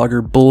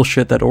 keylogger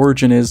bullshit that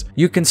Origin is,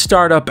 you can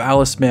start up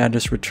Alice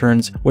Madness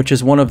Returns, which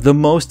is one of the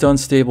most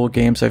unstable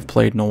games I've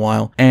played in a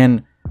while,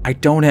 and I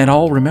don't at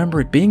all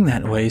remember it being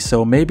that way,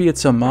 so maybe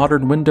it's a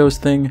modern Windows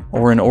thing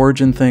or an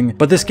Origin thing,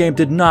 but this game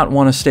did not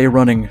want to stay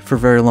running for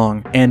very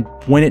long, and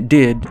when it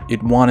did,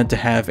 it wanted to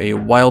have a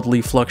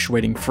wildly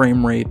fluctuating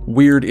frame rate,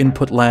 weird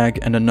input lag,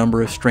 and a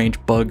number of strange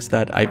bugs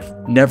that I've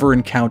never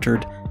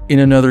encountered in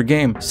another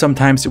game.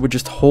 Sometimes it would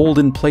just hold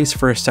in place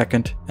for a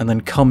second and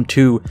then come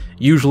to,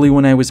 usually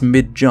when I was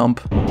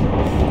mid-jump.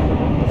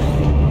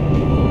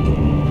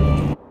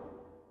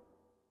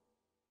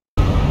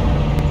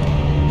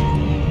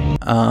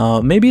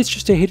 Maybe it's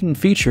just a hidden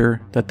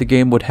feature that the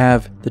game would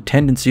have the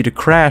tendency to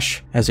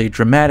crash as a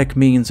dramatic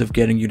means of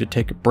getting you to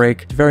take a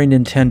break. It's very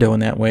Nintendo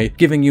in that way,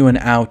 giving you an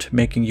out,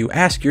 making you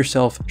ask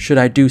yourself, should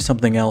I do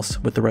something else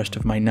with the rest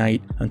of my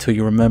night, until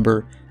you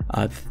remember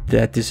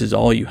that this is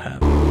all you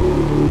have.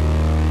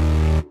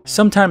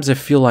 Sometimes I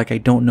feel like I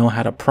don't know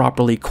how to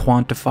properly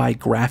quantify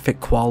graphic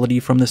quality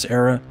from this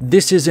era.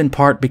 This is in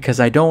part because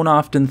I don't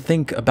often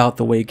think about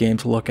the way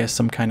games look as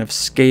some kind of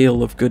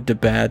scale of good to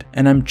bad,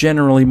 and I'm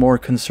generally more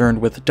concerned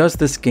with, does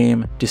this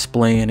game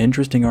display an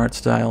interesting art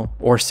style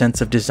or sense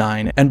of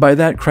design? And by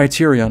that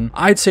criterion,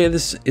 I'd say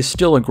this is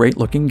still a great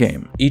looking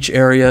game. Each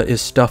area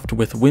is stuffed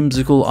with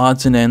whimsical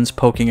odds and ends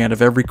poking out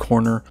of every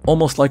corner,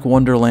 almost like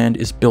Wonderland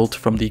is built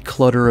from the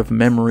clutter of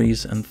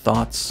memories and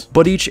thoughts.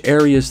 But each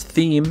area's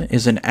theme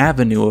is an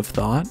avenue of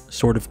thought,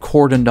 sort of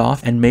cordoned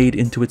off and made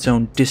into its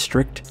own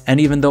district,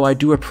 and even though I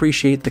do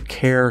appreciate the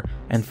care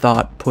and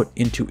thought put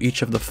into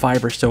each of the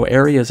 5 or so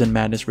areas in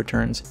Madness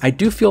Returns, I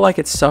do feel like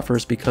it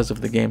suffers because of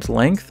the game's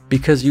length,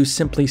 because you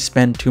simply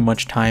spend too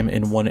much time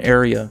in one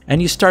area,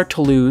 and you start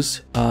to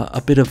lose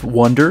a bit of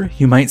wonder,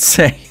 you might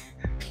say.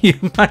 You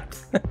might,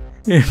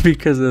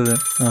 because of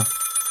the,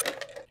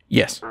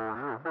 yes.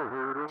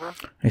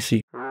 I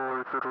see.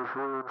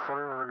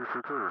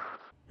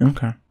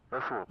 Okay.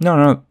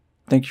 No,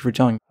 thank you for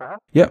telling.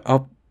 Yep,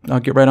 I'll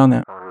get right on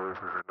that.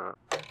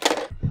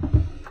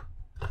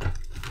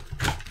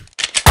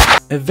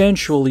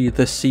 Eventually,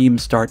 the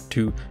seams start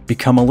to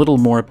become a little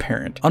more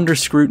apparent. Under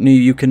scrutiny,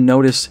 you can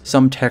notice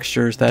some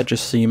textures that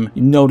just seem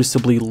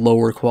noticeably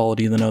lower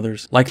quality than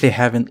others, like they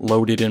haven't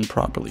loaded in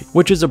properly,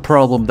 which is a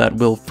problem that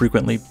will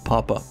frequently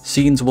pop up.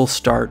 Scenes will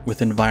start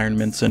with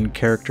environments and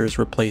characters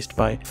replaced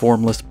by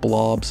formless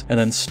blobs and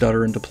then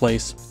stutter into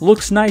place.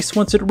 Looks nice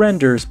once it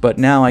renders, but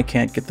now I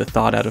can't get the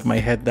thought out of my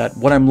head that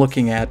what I'm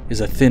looking at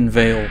is a thin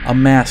veil, a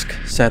mask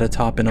set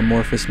atop an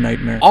amorphous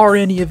nightmare. Are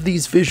any of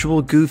these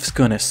visual goofs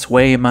gonna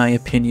sway my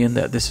opinion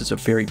that this is a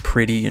very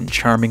pretty and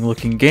charming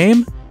looking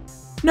game?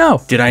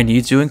 No. Did I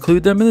need to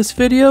include them in this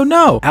video?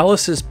 No.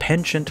 Alice's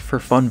penchant for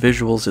fun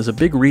visuals is a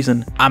big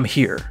reason I'm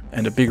here,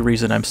 and a big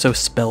reason I'm so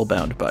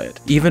spellbound by it.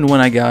 Even when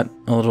I got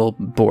a little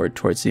bored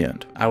towards the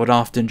end, I would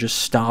often just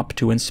stop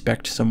to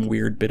inspect some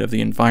weird bit of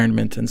the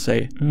environment and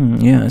say,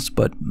 yes,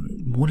 but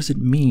what does it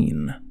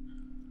mean?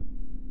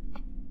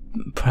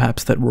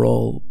 Perhaps that we're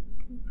all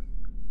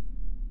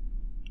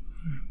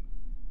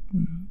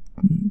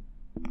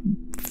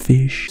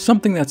fish.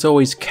 Something that's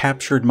always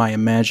captured my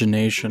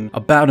imagination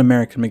about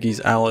American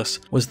McGee's Alice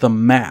was the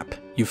map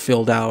you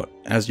filled out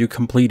as you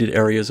completed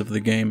areas of the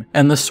game,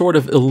 and the sort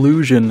of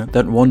illusion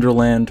that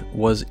Wonderland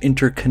was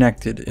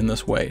interconnected in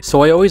this way.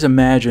 So I always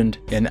imagined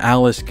an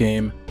Alice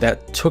game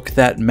that took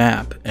that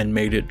map and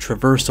made it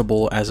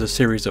traversable as a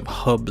series of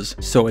hubs.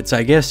 So it's,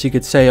 I guess you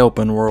could say,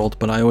 open world,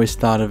 but I always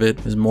thought of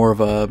it as more of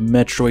a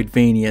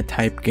Metroidvania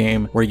type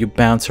game where you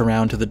bounce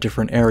around to the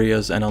different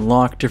areas and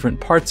unlock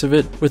different parts of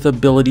it with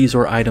abilities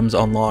or items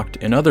unlocked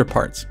in other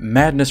parts.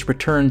 Madness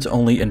Returns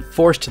only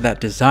enforced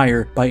that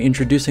desire by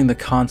introducing the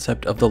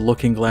concept of the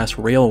Looking Glass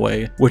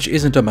Railway, which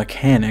isn't a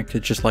mechanic,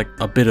 it's just like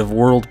a bit of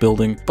world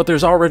building, but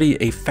there's already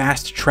a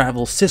fast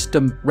travel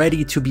system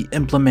ready to be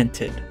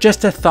implemented.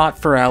 Just a thought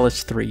for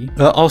Alice 3.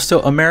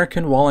 Also,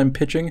 American, while I'm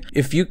pitching,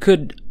 if you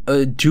could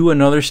do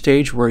another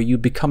stage where you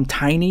become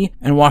tiny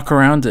and walk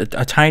around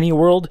a tiny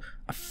world,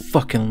 I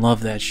fucking love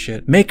that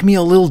shit. Make me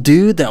a little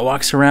dude that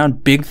walks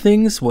around big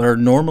things what are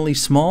normally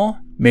small.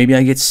 Maybe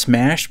I get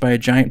smashed by a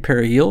giant pair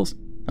of heels.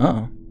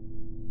 Uh-oh.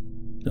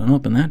 Don't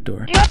open that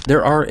door.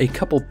 There are a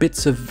couple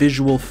bits of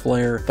visual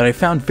flair that I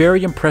found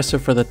very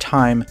impressive for the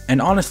time,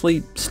 and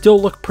honestly,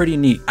 still look pretty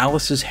neat.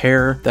 Alice's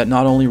hair that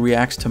not only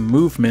reacts to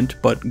movement,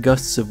 but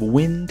gusts of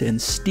wind and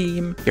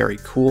steam. Very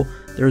cool.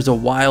 There's a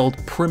wild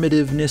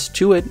primitiveness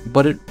to it,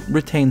 but it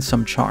retains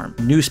some charm.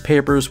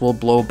 Newspapers will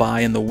blow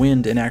by in the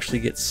wind and actually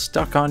get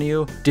stuck on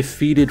you.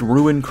 Defeated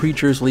ruined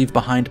creatures leave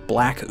behind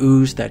black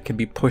ooze that can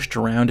be pushed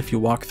around if you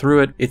walk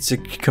through it. It's a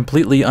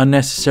completely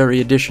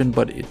unnecessary addition,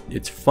 but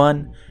it's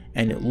fun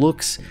and it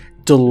looks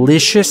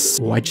delicious.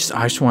 Oh, I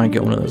just want to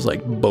get one of those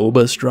like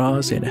boba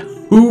straws and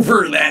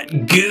hoover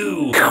that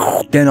goo.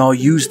 Then I'll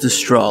use the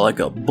straw like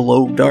a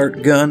blow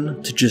dart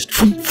gun to just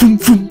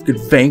could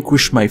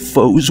vanquish my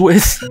foes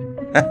with.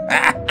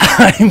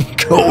 I'm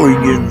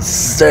going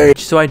insane.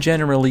 So I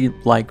generally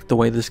like the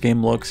way this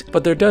game looks,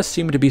 but there does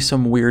seem to be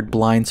some weird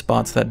blind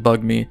spots that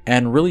bug me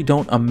and really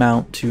don't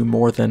amount to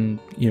more than,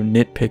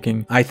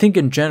 nitpicking. I think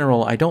in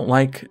general, I don't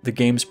like the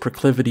game's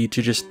proclivity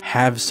to just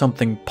have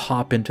something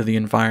pop into the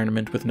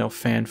environment with no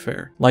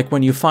fanfare. Like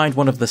when you find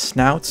one of the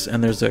snouts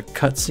and there's a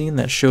cutscene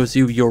that shows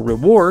you your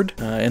reward,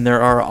 and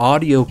there are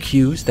audio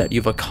cues that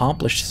you've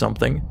accomplished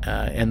something,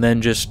 and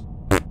then just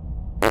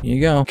here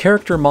you go.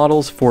 Character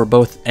models for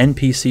both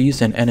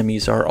NPCs and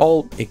enemies are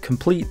all a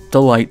complete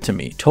delight to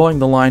me, towing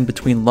the line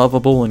between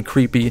lovable and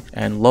creepy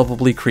and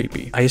lovably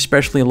creepy. I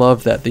especially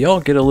love that they all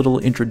get a little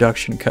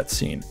introduction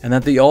cutscene, and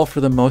that they all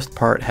for the most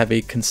part have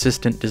a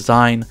consistent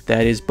design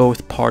that is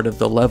both part of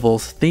the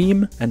level's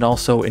theme and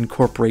also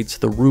incorporates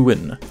the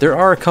ruin. There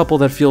are a couple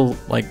that feel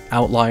like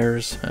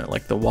outliers,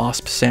 like the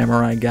Wasp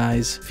Samurai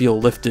guys feel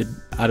lifted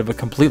out of a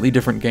completely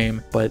different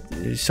game, but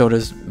so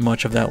does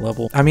much of that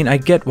level. I mean, I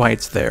get why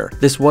it's there.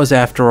 This was,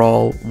 after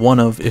all, one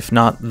of, if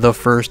not the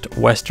first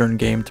Western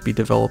game to be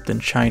developed in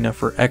China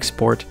for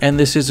export, and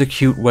this is a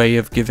cute way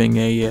of giving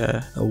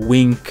a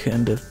wink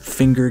and a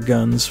finger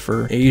guns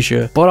for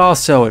Asia, but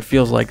also it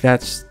feels like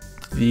that's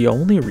the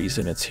only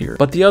reason it's here.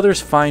 But the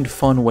others find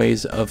fun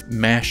ways of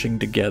mashing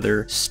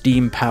together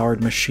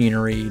steam-powered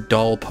machinery,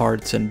 doll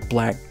parts, and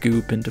black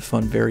goop into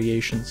fun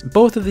variations.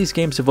 Both of these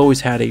games have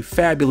always had a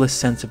fabulous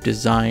sense of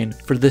design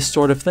for this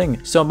sort of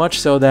thing, so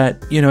much so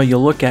that, you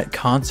look at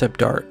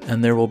concept art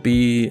and there will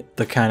be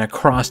the kind of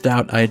crossed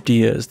out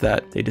ideas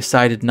that they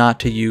decided not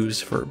to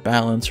use for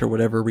balance or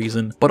whatever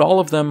reason, but all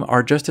of them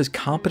are just as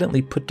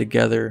competently put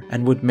together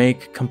and would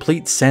make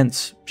complete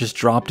sense just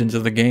dropped into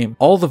the game.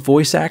 All the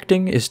voice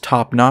acting is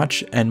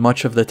top-notch, and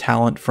much of the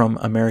talent from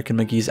American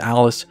McGee's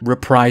Alice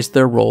reprised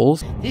their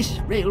roles. This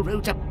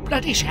railroad's a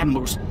bloody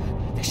shambles.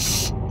 The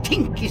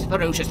stink is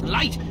ferocious,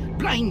 light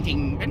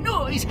blinding, the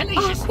noise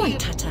hellacious. Oh, quite,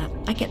 Tata.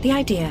 I get the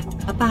idea.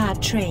 A bad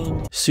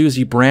train.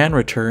 Susie Bran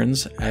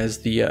returns as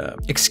the,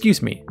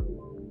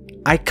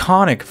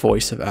 iconic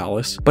voice of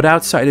Alice, but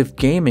outside of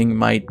gaming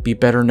might be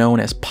better known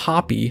as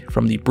Poppy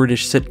from the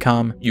British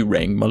sitcom You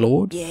Rang My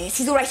Lord. Yes,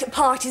 he's alright at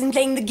parties and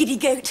playing the giddy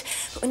goat,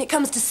 but when it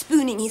comes to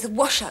spooning, he's a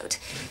washout.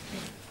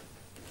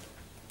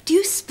 Do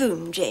you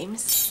spoon,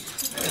 James?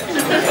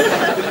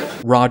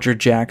 Roger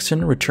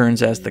Jackson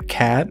returns as the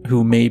cat,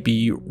 who may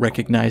be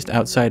recognized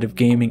outside of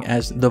gaming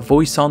as the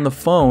voice on the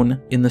phone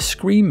in the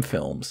Scream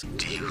films.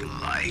 Do you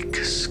like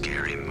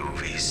scary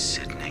movies,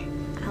 Sydney?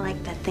 I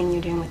like that thing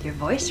you're doing with your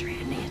voice,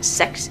 Randy. It's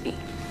sexy.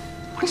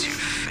 What's your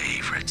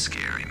favorite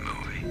scary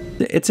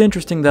movie? It's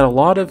interesting that a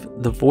lot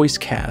of the voice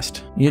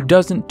cast, it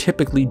doesn't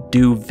typically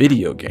do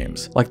video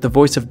games. Like the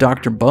voice of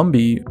Dr.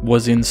 Bumby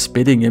was in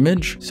Spitting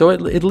Image, so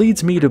it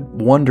leads me to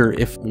wonder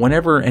if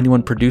whenever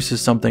anyone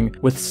produces something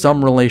with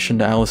some relation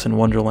to Alice in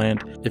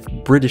Wonderland, if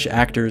British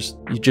actors,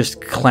 you just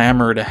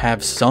clamor to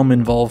have some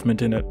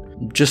involvement in it,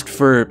 just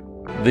for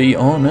the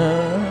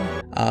honor.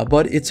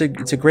 But it's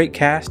a great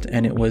cast,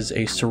 and it was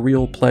a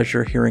surreal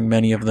pleasure hearing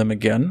many of them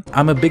again.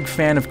 I'm a big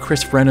fan of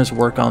Chris Vrenna's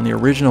work on the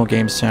original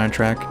game's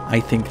soundtrack.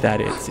 I think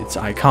that it's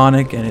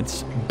iconic, and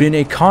it's been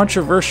a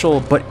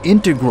controversial but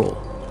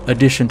integral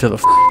addition to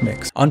the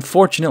mix.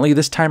 Unfortunately,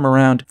 this time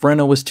around,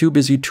 Vrenna was too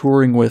busy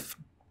touring with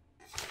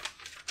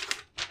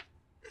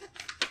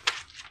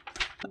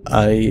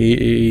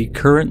a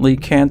currently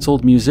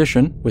cancelled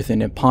musician with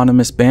an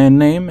eponymous band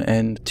name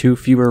and 2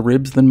 fewer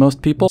ribs than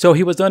most people, so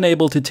he was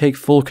unable to take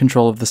full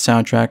control of the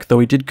soundtrack, though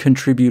he did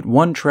contribute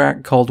one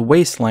track called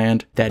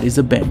Wasteland that is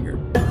a banger.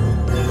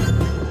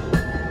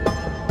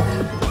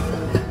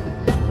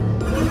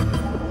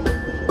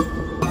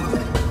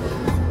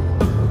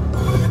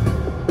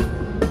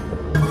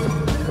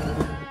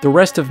 The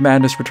rest of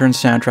Madness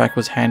Return's soundtrack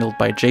was handled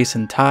by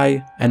Jason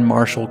Tai and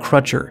Marshall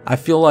Crutcher. I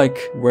feel like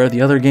where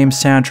the other game's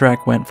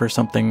soundtrack went for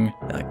something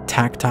like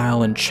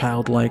tactile and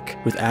childlike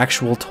with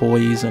actual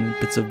toys and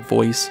bits of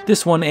voice,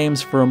 this one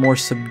aims for a more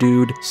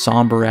subdued,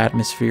 somber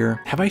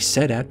atmosphere. Have I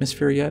said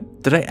atmosphere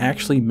yet? Did I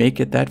actually make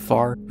it that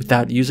far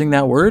without using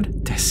that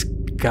word?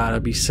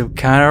 gotta be some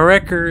kind of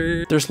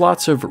record. There's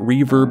lots of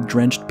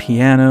reverb-drenched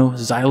piano,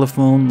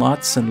 xylophone,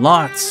 lots and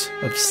lots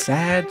of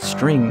sad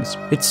strings.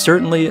 It's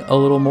certainly a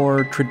little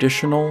more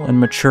traditional and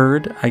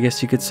matured, I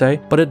guess you could say,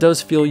 but it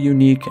does feel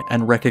unique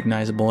and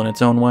recognizable in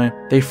its own way.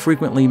 They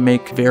frequently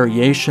make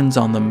variations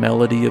on the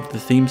melody of the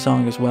theme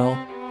song as well.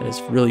 It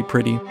is really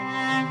pretty.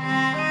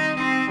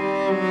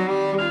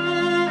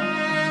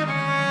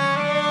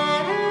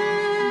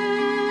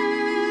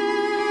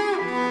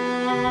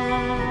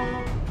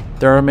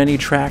 There are many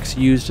tracks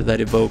used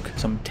that evoke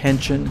some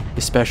tension,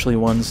 especially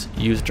ones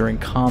used during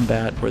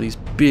combat where these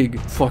big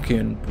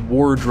fucking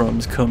war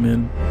drums come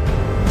in.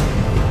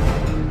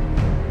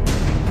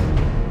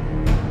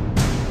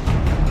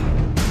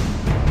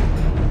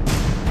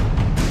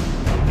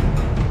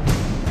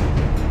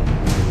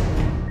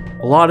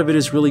 A lot of it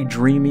is really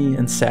dreamy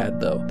and sad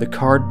though. The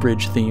card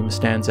bridge theme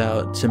stands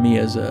out to me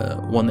as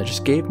one that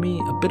just gave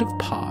me a bit of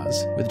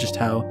pause with just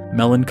how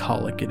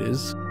melancholic it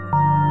is.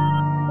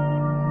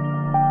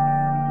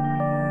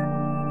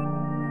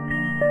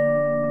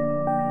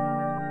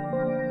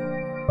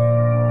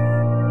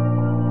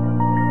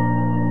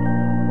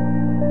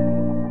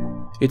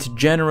 It's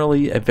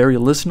generally a very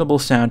listenable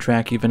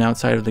soundtrack even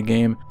outside of the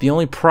game. The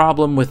only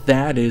problem with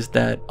that is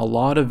that a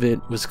lot of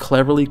it was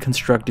cleverly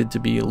constructed to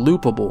be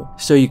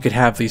loopable, so you could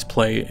have these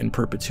play in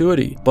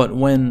perpetuity. But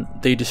when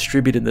they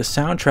distributed the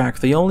soundtrack,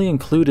 they only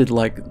included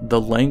like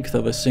the length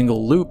of a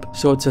single loop,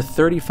 so it's a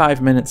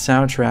 35-minute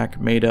soundtrack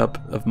made up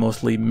of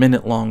mostly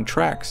minute-long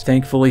tracks.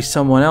 Thankfully,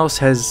 someone else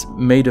has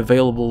made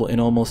available an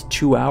almost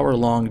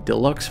 2-hour-long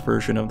deluxe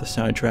version of the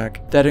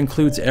soundtrack that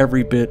includes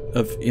every bit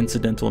of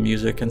incidental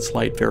music and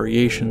slight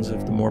variations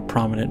of the more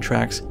prominent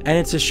tracks, and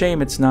it's a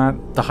shame it's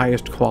not the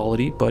highest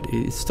quality, but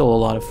it's still a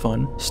lot of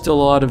fun. Still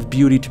a lot of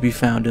beauty to be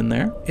found in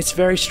there. It's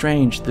very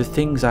strange the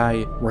things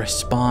I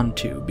respond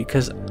to,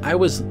 because I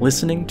was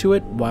listening to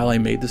it while I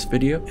made this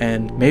video,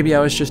 and maybe I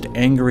was just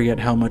angry at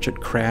how much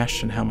it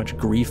crashed and how much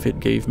grief it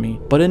gave me.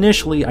 But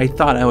initially I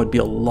thought I would be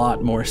a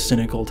lot more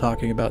cynical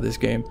talking about this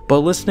game. But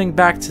listening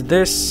back to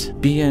this,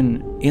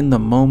 being in the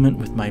moment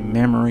with my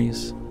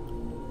memories,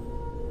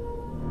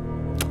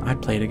 I'd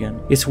play it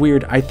again. It's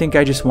weird, I think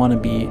I just want to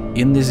be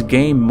in this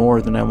game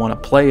more than I want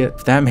to play it,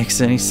 if that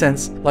makes any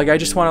sense. Like, I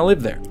just want to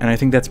live there. And I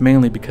think that's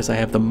mainly because I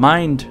have the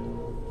mind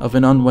of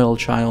an unwell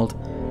child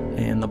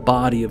and the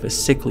body of a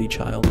sickly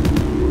child.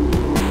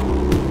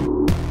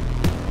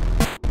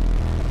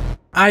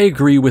 I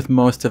agree with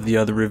most of the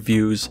other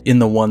reviews in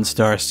the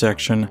 1-star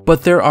section,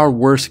 but there are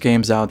worse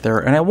games out there,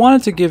 and I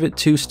wanted to give it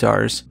 2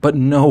 stars, but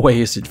no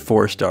way is it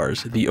 4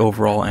 stars, the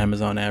overall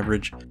Amazon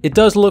average. It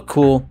does look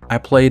cool. I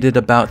played it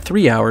about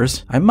 3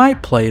 hours. I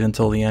might play it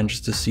until the end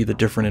just to see the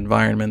different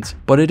environments,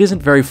 but it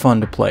isn't very fun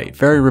to play.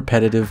 Very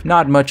repetitive,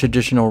 not much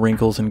additional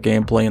wrinkles in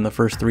gameplay in the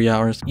first 3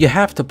 hours. You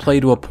have to play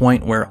to a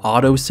point where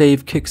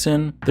autosave kicks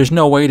in. There's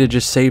no way to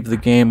just save the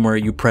game where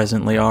you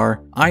presently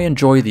are. I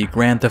enjoy the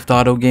Grand Theft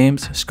Auto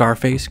games,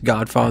 Scarface,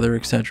 Godfather,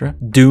 etc.,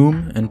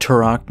 Doom, and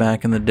Turok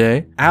back in the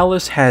day.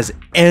 Alice has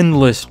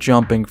endless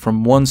jumping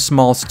from one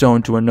small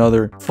stone to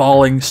another,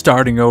 falling,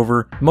 starting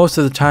over. Most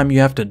of the time you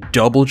have to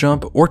double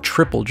jump or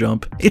triple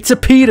jump. It's a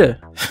PETA!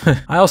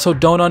 I also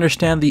don't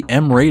understand the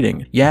M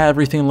rating. Yeah,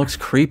 everything looks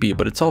creepy,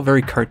 but it's all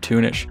very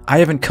cartoonish. I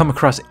haven't come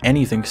across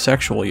anything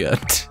sexual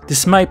yet.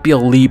 This might be a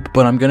leap,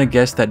 but I'm gonna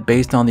guess that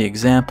based on the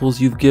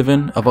examples you've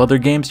given of other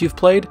games you've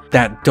played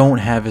that don't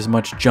have as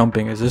much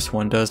jumping as this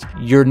one does,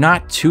 you're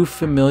not too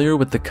familiar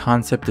with the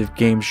concept of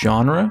game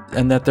genre,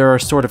 and that there are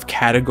sort of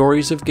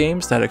categories of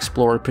games that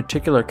explore a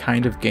particular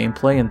kind of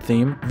gameplay and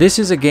theme. This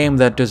is a game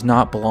that does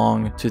not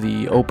belong to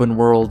the open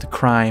world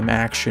crime,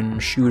 action,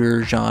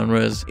 shooter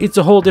genres. It's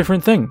a whole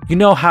different thing. You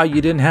know how you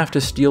didn't have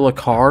to steal a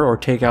car or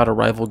take out a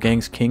rival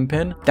gang's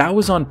kingpin? That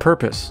was on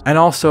purpose. And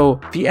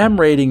also, the M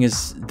rating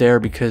is there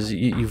because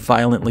you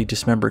violently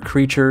dismember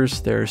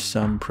creatures, there's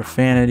some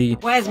profanity.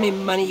 Where's me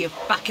money, you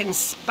fucking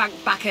spunk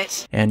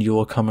bucket? And you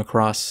will come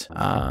across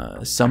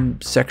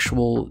some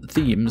sexual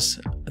themes.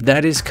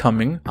 That is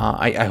coming.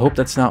 I hope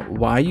that's not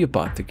why you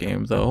bought the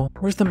game though.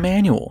 Where's the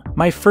manual?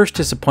 My first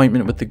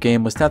disappointment with the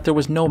game was that there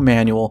was no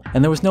manual,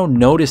 and there was no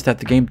notice that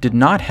the game did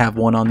not have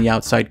one on the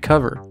outside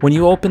cover. When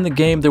you open the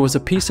game, there was a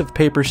piece of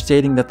paper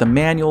stating that the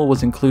manual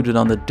was included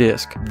on the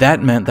disc.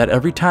 That meant that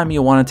every time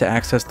you wanted to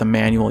access the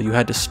manual, you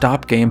had to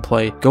stop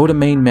gameplay, go to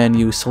main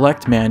menu,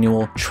 select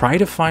manual, try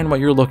to find what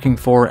you're looking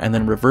for, and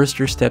then reverse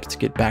your steps to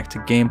get back to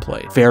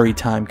gameplay. Very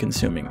time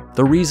consuming.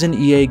 The reason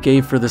EA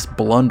gave for this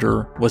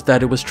blunder was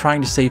that it was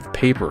trying to save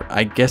paper.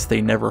 I guess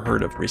they never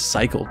heard of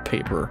recycled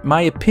paper.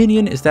 My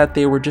opinion is that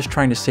they were just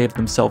trying to save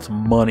themselves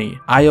money.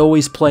 I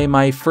always play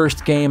my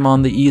first game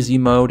on the easy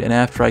mode, and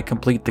after I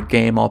complete the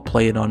game, I'll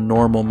play it on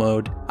normal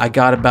mode. I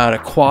got about a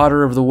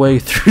quarter of the way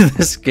through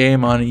this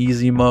game on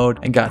easy mode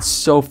and got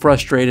so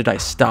frustrated I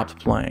stopped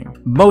playing.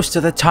 Most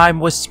of the time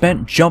was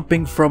spent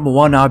jumping from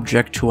one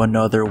object to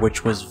another,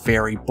 which was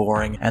very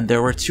boring, and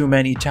there were too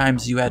many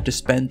times you had to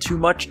spend too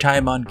much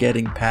time on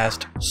getting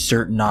past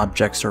certain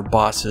objects or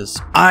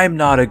bosses. I'm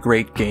not a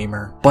great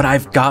gamer, but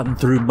I've gotten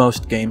through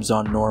most games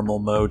on normal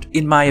mode.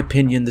 In my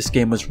opinion, this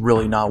game was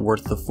really not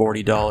worth the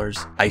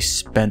 $40 I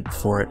spent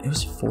for it. It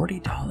was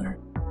 $40?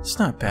 It's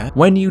not bad.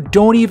 When you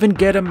don't even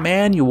get a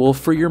manual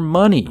for your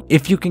money.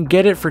 If you can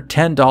get it for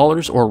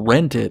 $10 or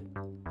rent it,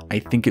 I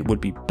think it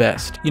would be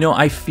best. You know,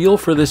 I feel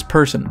for this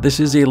person. This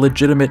is a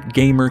legitimate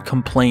gamer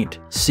complaint,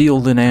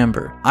 sealed in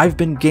amber. I've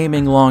been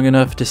gaming long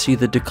enough to see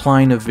the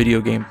decline of video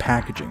game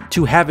packaging.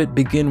 To have it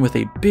begin with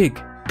a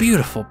big,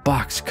 beautiful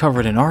box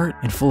covered in art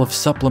and full of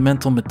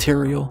supplemental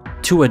material,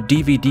 to a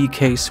DVD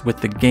case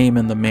with the game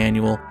and the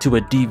manual, to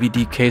a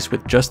DVD case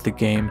with just the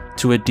game,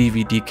 to a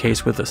DVD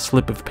case with a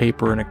slip of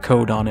paper and a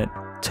code on it,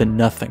 to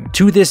nothing.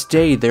 To this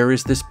day, there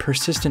is this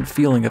persistent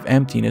feeling of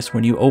emptiness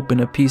when you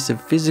open a piece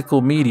of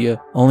physical media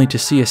only to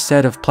see a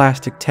set of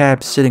plastic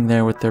tabs sitting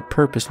there with their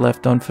purpose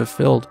left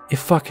unfulfilled. It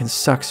fucking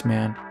sucks,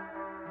 man.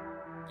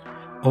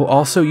 Oh,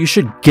 also, you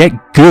should get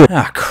good.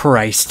 Ah,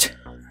 Christ.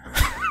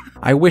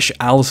 I wish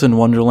Alice in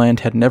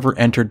Wonderland had never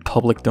entered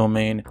public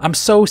domain. I'm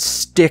so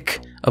sick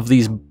of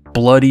these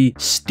bloody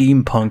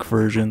steampunk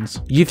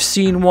versions. You've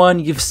seen one,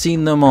 you've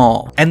seen them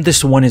all. And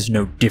this one is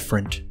no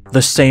different.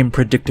 The same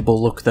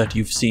predictable look that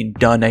you've seen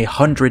done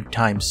 100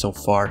 times so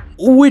far,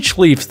 which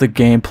leaves the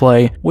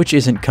gameplay, which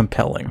isn't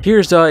compelling.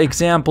 Here's an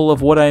example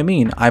of what I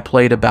mean. I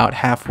played about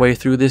halfway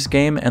through this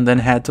game and then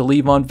had to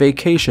leave on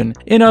vacation.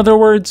 In other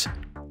words,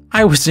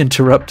 I was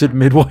interrupted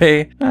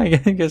midway. I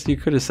guess you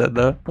could have said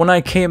that. When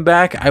I came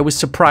back, I was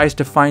surprised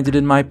to find it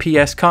in my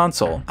PS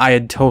console. I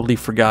had totally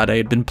forgot I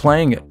had been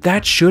playing it.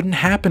 That shouldn't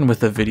happen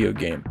with a video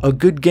game. A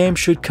good game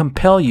should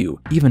compel you,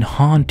 even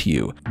haunt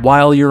you,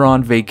 while you're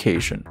on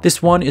vacation.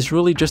 This one is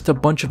really just a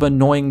bunch of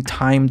annoying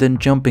timed and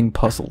jumping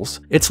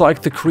puzzles. It's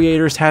like the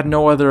creators had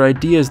no other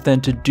ideas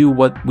than to do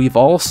what we've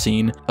all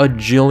seen a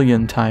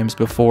jillion times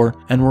before,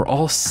 and we're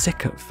all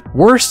sick of.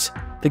 Worse,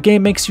 the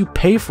game makes you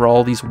pay for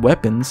all these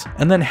weapons,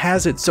 and then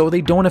has it so they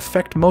don't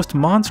affect most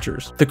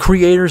monsters. The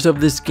creators of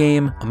this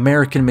game,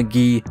 American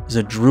McGee, is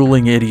a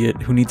drooling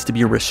idiot who needs to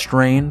be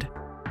restrained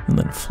and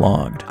then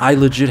flogged. I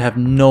legit have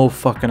no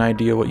fucking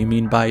idea what you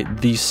mean by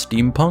these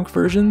steampunk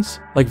versions.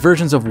 Like,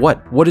 versions of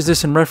what? What is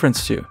this in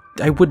reference to?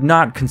 I would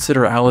not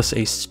consider Alice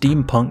a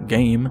steampunk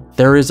game.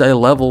 There is a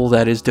level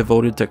that is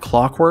devoted to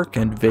clockwork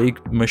and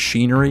vague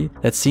machinery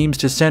that seems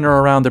to center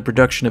around the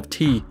production of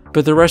tea,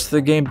 but the rest of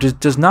the game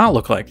does not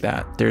look like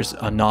that. There's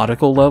a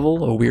nautical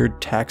level, a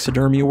weird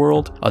taxidermy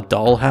world, a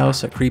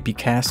dollhouse, a creepy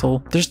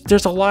castle.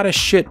 There's a lot of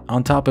shit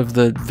on top of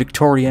the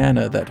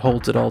Victoriana that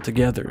holds it all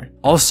together.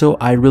 Also,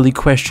 I really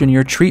question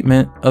your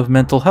treatment of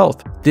mental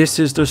health. This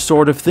is the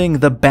sort of thing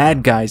the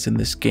bad guys in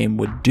this game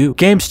would do.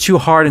 Game's too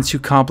hard and too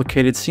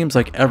complicated. Seems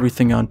like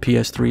everything on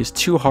PS3 is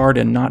too hard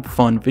and not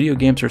fun. Video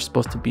games are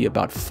supposed to be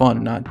about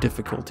fun, not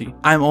difficulty.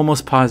 I'm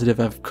almost positive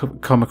I've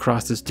come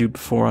across this dude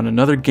before on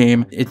another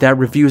game that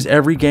reviews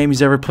every game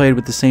he's ever played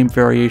with the same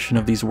variation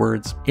of these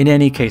words. In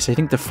any case, I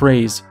think the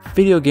phrase,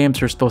 video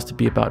games are supposed to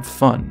be about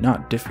fun,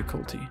 not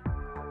difficulty,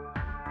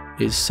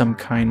 is some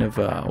kind of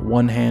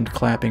one-hand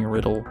clapping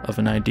riddle of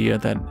an idea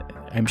that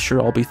I'm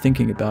sure I'll be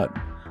thinking about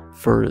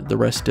for the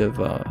rest of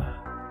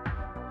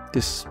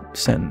this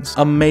sentence.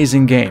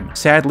 Amazing game.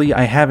 Sadly,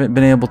 I haven't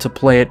been able to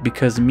play it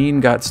because Mean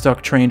got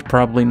stuck trained,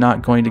 probably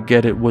not going to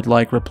get it, would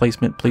like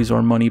replacement please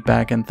or money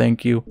back and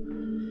thank you.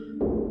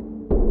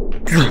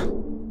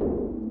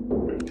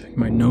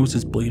 My nose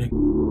is bleeding.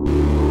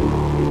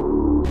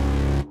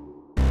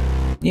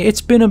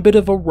 It's been a bit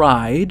of a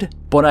ride,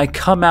 but I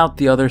come out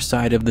the other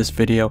side of this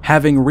video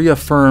having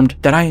reaffirmed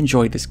that I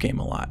enjoy this game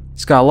a lot.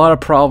 It's got a lot of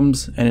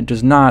problems, and it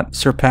does not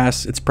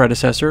surpass its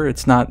predecessor.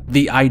 It's not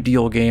the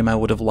ideal game I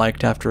would have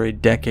liked after a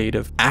decade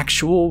of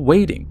actual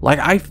waiting.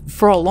 Like,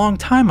 for a long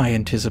time I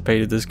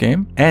anticipated this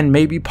game, and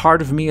maybe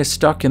part of me is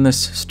stuck in this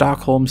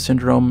Stockholm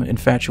Syndrome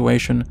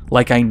infatuation,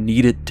 like I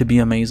need it to be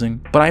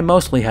amazing. But I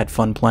mostly had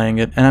fun playing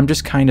it, and I'm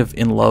just kind of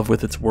in love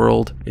with its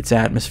world, its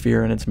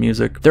atmosphere, and its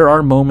music. There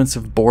are moments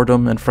of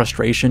boredom and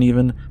frustration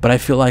even, but I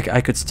feel like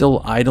I could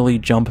still idly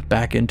jump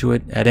back into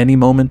it at any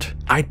moment.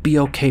 I'd be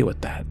okay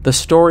with that. The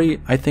story,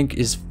 I think,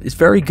 is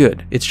very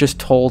good. It's just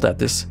told at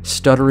this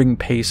stuttering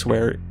pace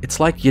where it's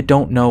like you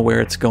don't know where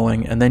it's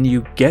going, and then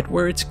you get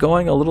where it's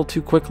going a little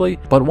too quickly,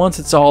 but once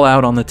it's all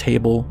out on the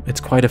table,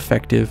 it's quite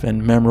effective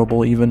and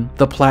memorable even.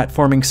 The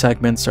platforming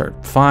segments are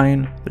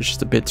fine, there's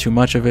just a bit too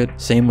much of it.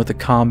 Same with the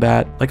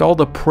combat. Like, all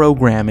the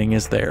programming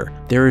is there.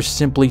 There is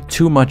simply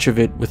too much of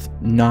it with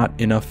not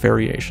enough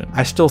variation.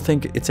 I still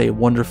think it's a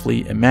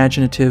wonderfully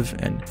imaginative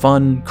and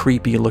fun,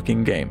 creepy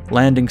looking game,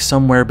 landing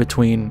somewhere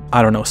between,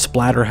 I don't know,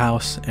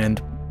 Splatterhouse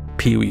and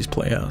Pee-wee's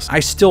Playhouse. I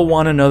still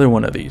want another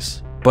one of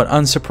these, but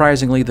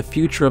unsurprisingly, the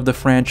future of the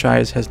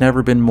franchise has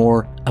never been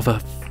more of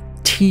a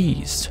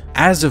tease.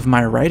 As of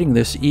my writing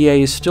this,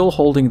 EA is still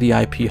holding the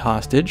IP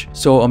hostage,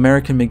 so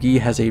American McGee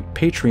has a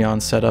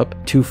Patreon set up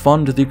to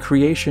fund the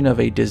creation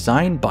of a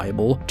design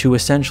bible to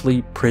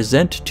essentially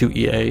present to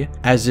EA,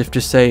 as if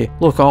to say,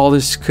 look, all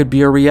this could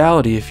be a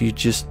reality if you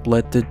just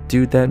let the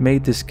dude that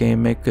made this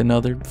game make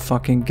another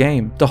fucking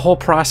game. The whole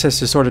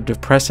process is sort of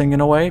depressing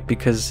in a way,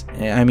 because,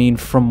 I mean,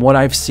 from what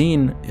I've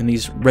seen in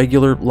these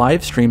regular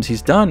live streams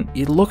he's done,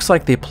 it looks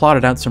like they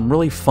plotted out some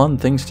really fun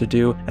things to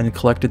do and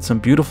collected some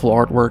beautiful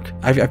artwork.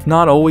 I've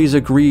not always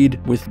agreed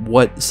with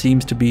what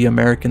seems to be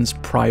Americans'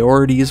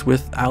 priorities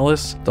with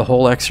Alice. The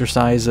whole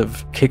exercise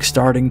of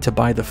kickstarting to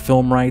buy the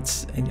film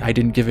rights, I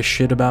didn't give a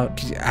shit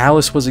about.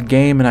 Alice was a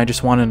game and I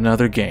just wanted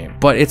another game.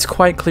 But it's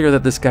quite clear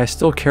that this guy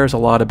still cares a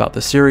lot about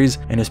the series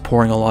and is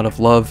pouring a lot of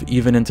love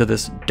even into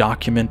this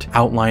document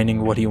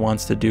outlining what he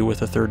wants to do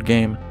with a third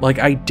game. Like,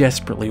 I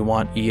desperately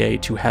want EA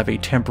to have a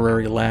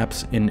temporary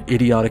lapse in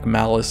idiotic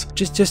malice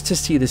just to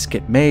see this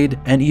get made,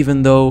 and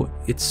even though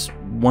it's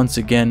once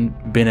again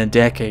been a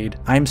decade,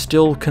 I'm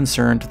still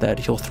concerned that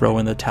he'll throw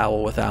in the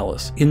towel with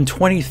Alice. In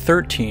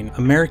 2013,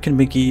 American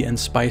McGee and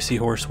Spicy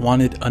Horse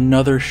wanted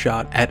another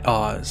shot at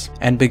Oz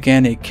and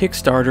began a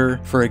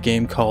Kickstarter for a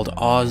game called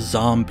Oz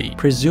Zombie,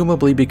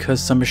 presumably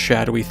because some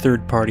shadowy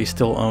third party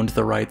still owned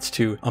the rights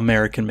to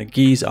American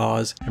McGee's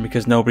Oz, and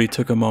because nobody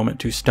took a moment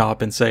to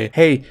stop and say,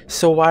 hey,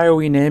 so why are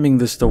we naming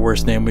this the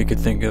worst name we could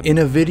think of? In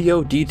a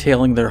video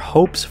detailing their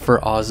hopes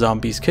for Oz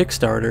Zombie's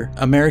Kickstarter,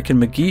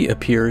 American McGee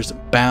appears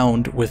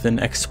bound with an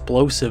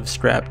explosive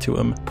strapped to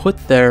him, put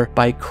there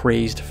by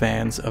crazed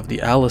fans of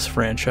the Alice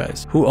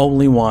franchise, who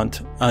only want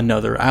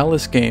another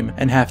Alice game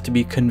and have to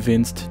be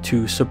convinced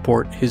to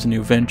support his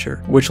new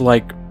venture. Which,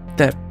 like,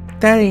 that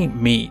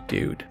ain't me,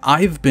 dude.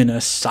 I've been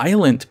a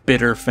silent,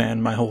 bitter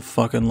fan my whole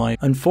fucking life.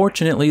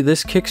 Unfortunately,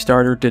 this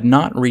Kickstarter did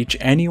not reach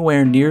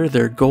anywhere near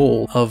their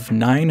goal of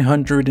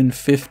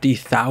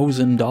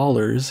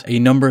 $950,000, a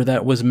number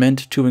that was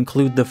meant to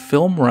include the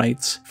film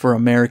rights for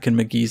American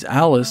McGee's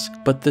Alice,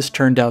 but this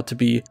turned out to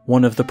be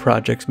one of the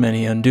project's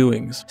many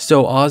undoings.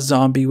 So Oz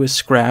Zombie was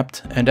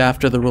scrapped, and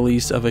after the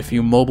release of a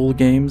few mobile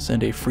games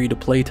and a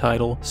free-to-play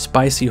title,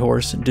 Spicy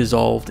Horse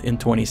dissolved in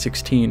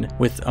 2016,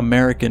 with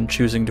American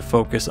choosing to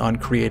focus on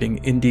creating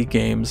indie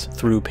games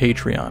through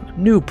Patreon.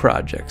 New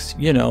projects,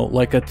 you know,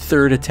 like a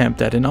third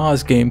attempt at an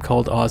Oz game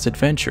called Oz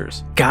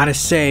Adventures. Gotta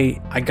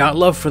say, I got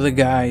love for the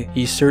guy.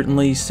 He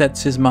certainly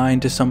sets his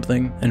mind to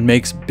something and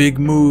makes big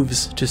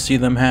moves to see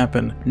them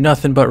happen.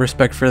 Nothing but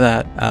respect for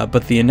that.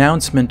 But the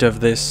announcement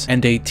of this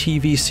and a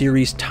TV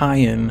series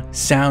tie-in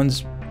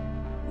sounds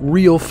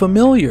real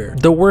familiar.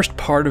 The worst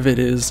part of it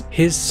is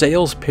his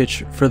sales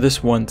pitch for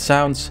this one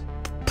sounds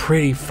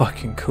pretty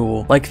fucking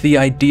cool. Like the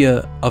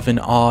idea of an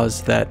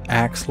Oz that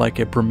acts like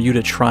a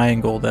Bermuda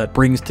Triangle that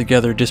brings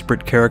together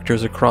disparate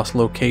characters across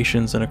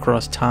locations and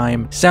across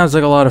time sounds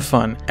like a lot of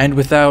fun. And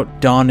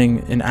without donning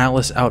an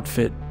Alice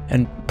outfit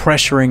and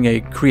pressuring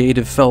a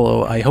creative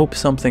fellow, I hope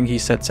something he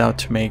sets out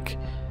to make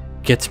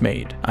gets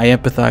made. I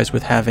empathize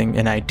with having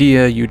an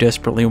idea you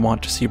desperately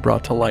want to see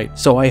brought to light,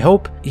 so I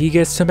hope he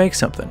gets to make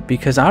something,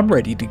 because I'm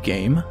ready to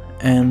game,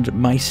 and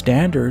my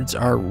standards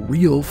are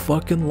real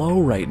fucking low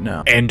right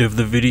now. End of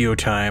the video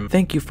time.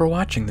 Thank you for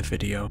watching the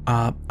video.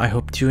 I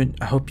hope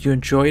you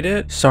enjoyed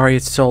it. Sorry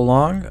it's so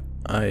long.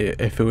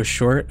 If it was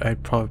short,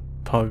 I'd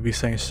probably be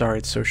saying sorry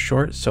it's so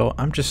short, so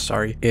I'm just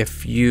sorry.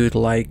 If you'd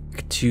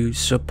like to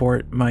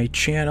support my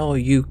channel,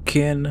 you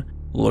can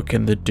look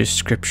in the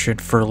description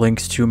for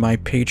links to my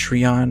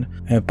Patreon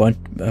and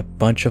a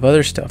bunch of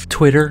other stuff.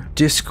 Twitter,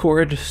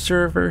 Discord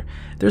server.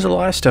 There's a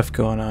lot of stuff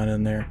going on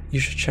in there. You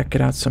should check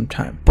it out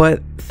sometime.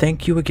 But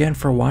thank you again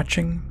for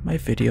watching my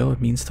video. It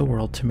means the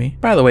world to me.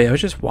 By the way, I was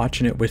just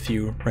watching it with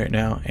you right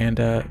now, and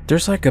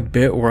there's like a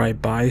bit where I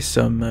buy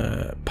some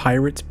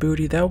pirates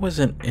booty. That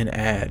wasn't an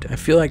ad. I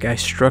feel like I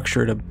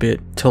structured a bit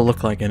to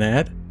look like an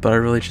ad, but I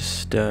really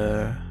just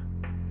you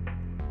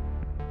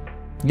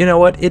know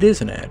what? It is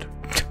an ad.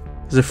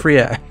 It's a free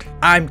ad.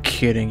 I'm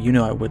kidding. You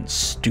know I wouldn't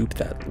stoop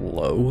that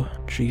low.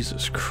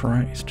 Jesus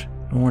Christ.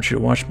 I want you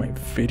to watch my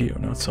video,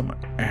 not some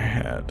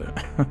ad.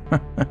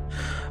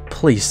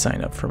 Please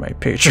sign up for my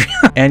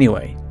Patreon.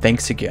 Anyway,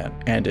 thanks again.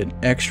 And an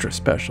extra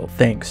special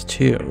thanks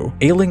to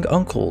Ailing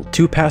Uncle,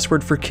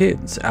 2Password for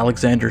Kids,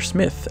 Alexander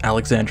Smith,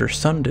 Alexander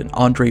Sundin,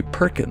 Andre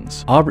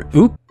Perkins,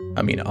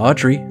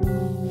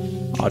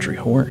 Audrey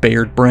Horn,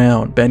 Bayard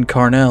Brown, Ben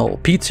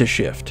Carnell, Pizza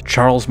Shift,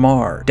 Charles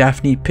Marr,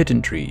 Daphne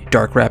Pittendry,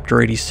 Dark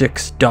Raptor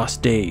 86, Dos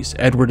Days,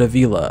 Edward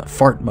Avila,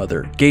 Fart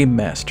Mother, Game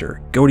Master,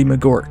 Goaty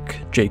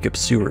McGork, Jacob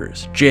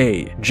Sewers,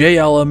 J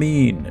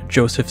Alameen,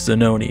 Joseph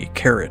Zanoni,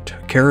 Carrot,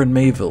 Karen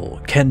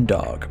Mayville, Ken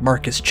Dog,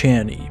 Marcus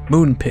Chaney,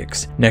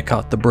 Moonpix,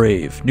 Nekot the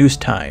Brave,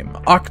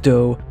 Newstime,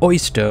 Octo,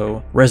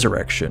 Oisto,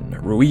 Resurrection,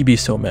 Ruibi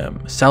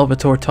Somem,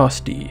 Salvatore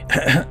Tosti,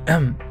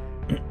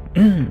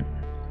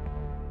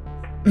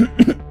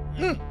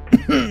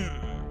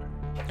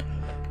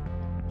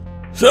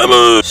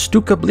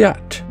 Stuka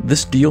Bliat.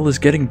 This deal is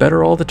getting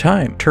better all the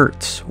time.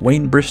 Turts.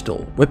 Wayne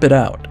Bristol. Whip it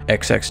out.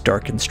 XX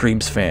Dark and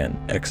Streams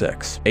fan.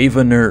 XX.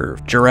 Ava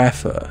Nerve.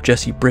 Giraffa.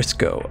 Jesse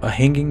Briscoe. A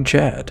Hanging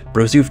Chad.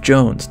 Brozoof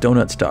Jones.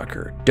 Donut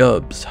Stalker.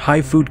 Dubs.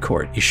 High Food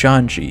Court.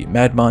 Ishanji.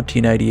 Mad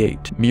Monty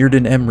 98.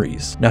 Mearden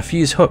Emrys.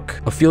 Nafiz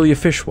Hook. Ophelia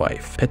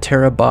Fishwife.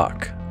 Petera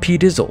Bach. P.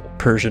 Dizzle,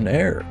 Persian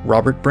Air,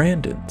 Robert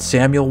Brandon,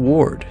 Samuel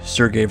Ward,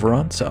 Sergei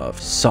Vorontsov,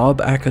 Saab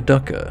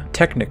Akaduka,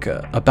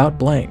 Technica, About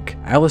Blank,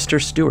 Alistair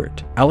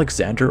Stewart,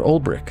 Alexander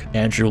Olbrich,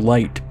 Andrew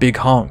Light, Big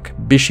Honk,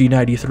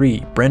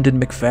 Bishy93, Brendan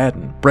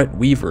McFadden, Brett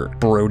Weaver,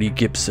 Brody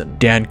Gibson,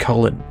 Dan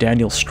Cullen,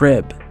 Daniel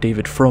Streb,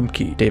 David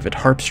Fromke, David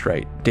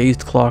Harpstrite,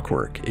 Dazed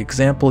Clockwork,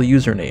 Example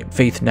Username,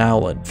 Faith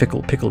Nowlin,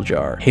 Fickle Pickle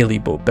Jar, Haley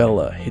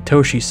Bobella,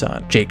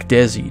 Hitoshi-san, Jake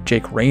Desi,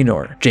 Jake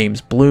Raynor, James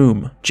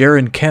Bloom,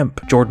 Jaron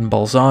Kemp, Jordan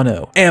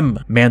Balzano, M.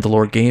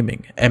 Mandalore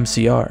Gaming,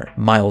 MCR,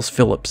 Miles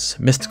Phillips,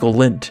 Mystical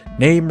Lint,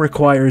 Name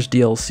Requires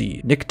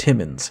DLC, Nick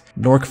Timmons,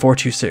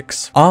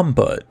 Nork426,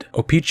 Ombud,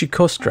 Opichi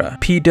Kostra,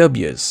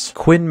 PWs,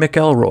 Quinn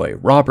McElroy,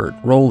 Robert,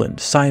 Roland,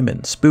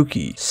 Simon,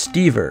 Spooky,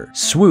 Stever,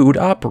 Swood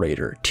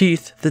Operator,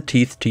 Teeth, the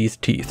Teeth,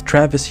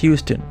 Travis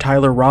Houston,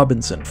 Tyler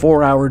Robinson,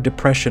 4-Hour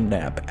Depression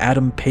Nap,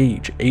 Adam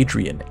Page,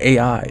 Adrian,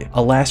 AI,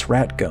 Alas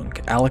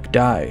Ratgunk, Alec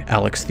Dye,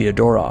 Alex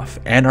Theodorov,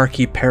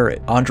 Anarchy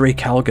Parrot, Andrei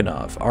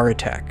Kalganov,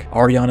 Aratak,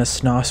 Ariana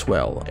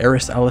Snoswell,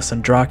 Eris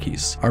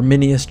Alessandrakis,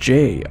 Arminius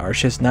J,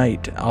 Arshes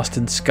Knight,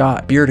 Austin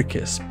Scott,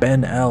 Beardicus,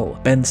 Ben L,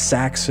 Ben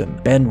Saxon,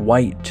 Ben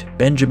White,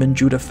 Benjamin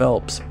Judah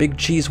Phelps, Big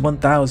Cheese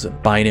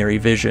 1000, Binary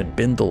Vision,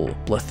 Bindle,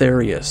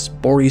 Bletharius,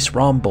 Boris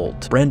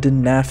Rombold,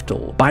 Brendan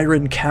Naftal,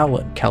 Byron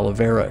Callan,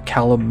 Calavera,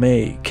 Callum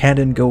May,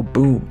 Cannon Go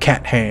Boom,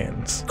 Cat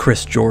Hands,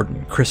 Chris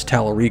Jordan, Chris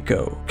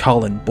Talarico,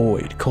 Colin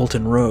Boyd,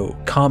 Colton Rowe,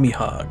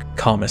 Commie-Hog,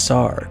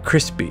 Commissar,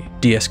 Crispy,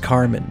 DS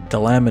Carmen,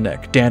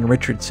 Delaminek, Dan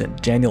Richardson,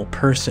 Daniel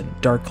Person,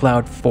 Dark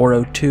Cloud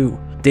 402,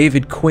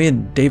 David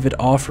Quinn, David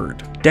Offord,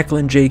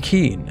 Declan J.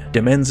 Keane,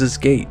 Demenz's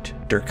Gate,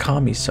 Der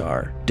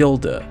Commissar,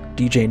 Dilda,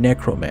 DJ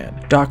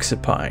Necroman,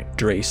 Doxipine,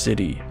 Dre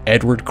City,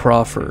 Edward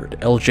Crawford,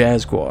 El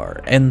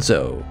Jaguar,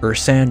 Enzo,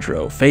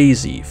 Ursandro,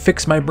 Fazy,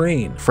 Fix My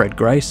Brain, Fred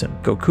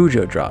Greisen,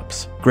 Gokujo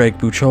Drops, Greg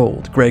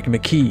Buchold, Greg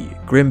McKee,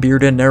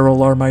 Grimbeard and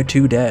Errol are my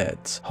two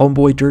dads,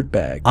 Homeboy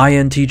Dirtbag,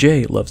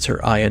 INTJ loves her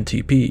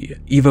INTP,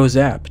 Evo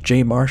Zap,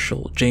 Jay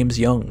Marshall, James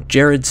Young,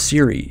 Jared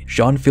Siri,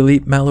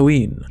 Jean-Philippe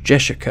Malouine,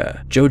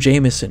 Jessica, Joe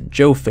Jameson,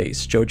 Joe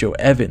Face, Jojo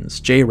Evans,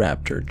 J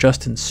Raptor,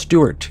 Justin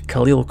Stewart,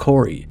 Khalil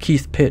Corey,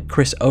 Keith Pitt,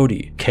 Chris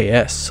Odie,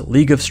 KS,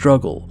 League of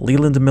Struggle,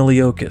 Leland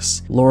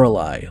Miliokis,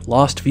 Lorelei,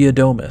 Lost Via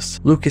Domus,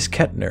 Lucas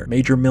Kettner,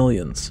 Major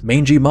Millions,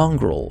 Mangy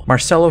Mongrel,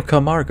 Marcelo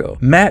Camargo,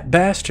 Matt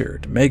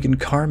Bastard, Megan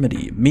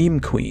Carmody, Meme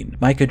Queen,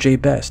 Micah J.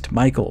 Best,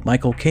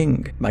 Michael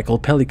King, Michael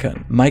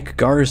Pelican, Mike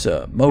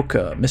Garza,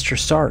 Mocha, Mr.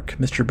 Sark,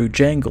 Mr.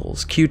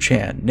 Bojangles,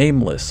 Q-Chan,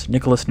 Nameless,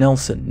 Nicholas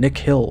Nelson, Nick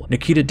Hill,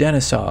 Nikita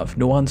Denisov,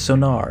 Nuan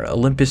Sonar,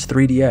 Olympus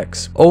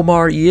 3DX,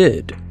 Omar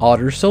Yid,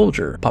 Otter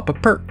Soldier, Papa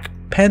Perk,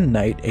 Pen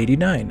Knight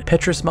 89,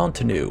 Petrus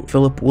Montanu,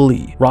 Philip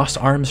Woolley, Ross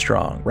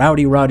Armstrong,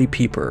 Rowdy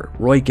Peeper,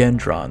 Roy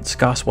Gendron,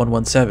 Skos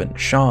 117,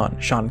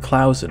 Sean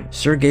Clausen,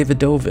 Sergey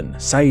Vidovin,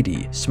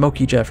 Saidi,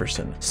 Smokey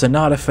Jefferson,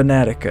 Sonata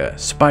Fanatica,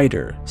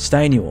 Spider,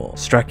 Steinuel,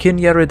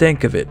 Strakinya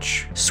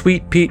Radenkovich,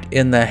 Sweet Pete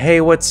in the Hey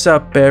What's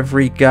Up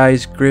every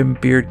guys,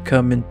 Grimbeard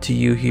coming to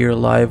you here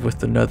live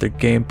with another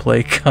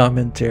gameplay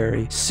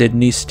commentary,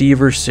 Sydney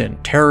Steverson,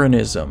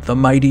 Terranism, The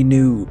Mighty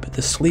Noob,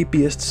 The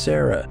Sleepiest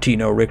Sarah,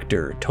 Tino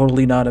Richter,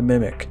 Totally Not a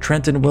Mimic,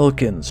 Trenton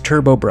Wilkins,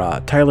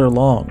 Turbobra, Tyler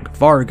Long,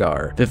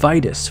 Vargar,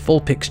 Vivitis,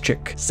 Fullpix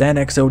Chick,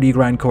 Xanax OD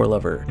Grindcore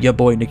Lover, Ya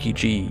Boy Nikki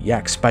G,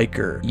 Yak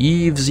Spiker,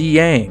 Yves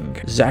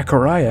Yang,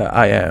 Zachariah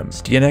I Am,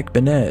 Stianek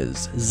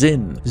Benez,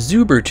 Zin,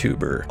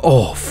 Zubertuber.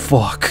 Oh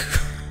fuck.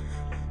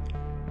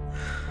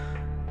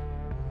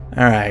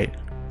 Alright.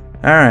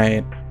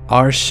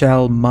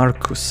 Arshal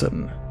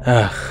Markusen.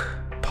 Ugh.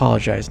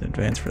 Apologize in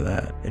advance for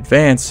that.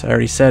 Advance, I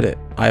already said it.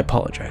 I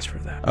apologize for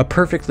that. A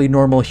perfectly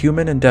normal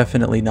human and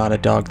definitely not a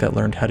dog that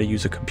learned how to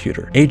use a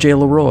computer. AJ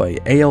Leroy,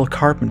 AL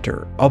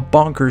Carpenter, A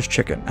Bonkers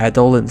Chicken,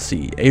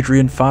 Adolency,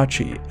 Adrian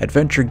Facci,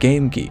 Adventure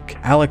Game Geek,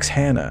 Alex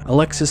Hanna,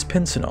 Alexis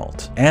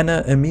Pincinalt,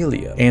 Anna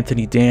Emilia,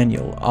 Anthony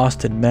Daniel,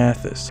 Austin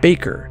Mathis,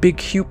 Baker, Big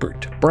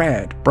Hubert,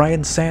 Brad,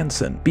 Brian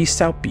Sanson, B.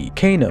 Saupi,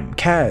 Kanum,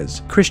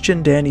 Kaz,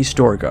 Christian Danny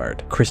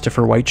Storgard,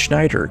 Christopher White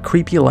Schneider,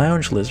 Creepy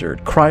Lounge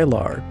Lizard,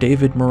 Krylar,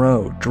 David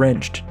Moreau,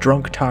 Drenched,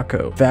 Drunk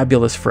Taco,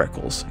 Fabulous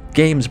Freckles,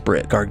 Games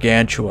Brit,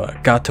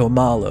 Gargantua, Gato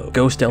Malo,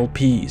 Ghost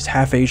LPs,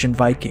 Half Asian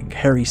Viking,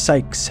 Harry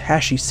Sykes,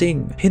 Hashi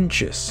Singh,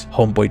 Hinchus,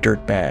 Homeboy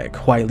Dirtbag,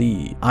 Huai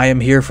Li. I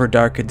am here for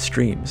Darkened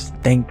Streams.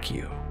 Thank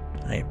you.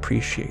 I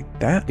appreciate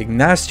that.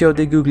 Ignacio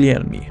de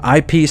Guglielmi,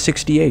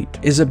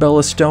 IP68,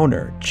 Isabella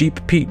Stoner, Jeep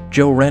Pete,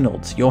 Joe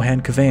Reynolds, Johan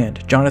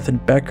Cavand, Jonathan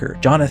Becker,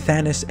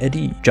 Jonathanis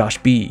Eddy, Josh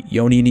B,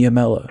 Yoni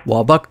Niamela,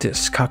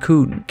 Wabuktis,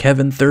 Cocoon,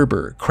 Kevin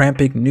Thurber,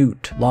 Cramping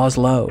Newt, Laws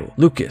Lau,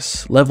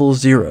 Lucas, Level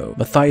Zero,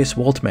 Matthias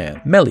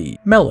Waltman, Melly,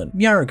 Melon,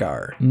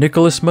 Yargar,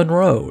 Nicholas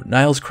Monroe,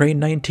 Niles Crane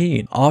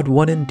 19, Odd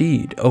One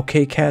Indeed,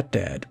 OK Cat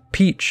Dad,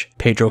 Peach,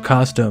 Pedro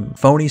Costum,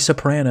 Phony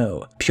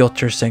Soprano,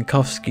 Piotr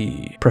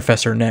Sankovsky,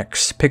 Professor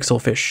Nex,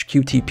 Pixelfish,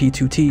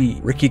 QTP2T,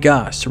 Ricky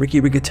Goss,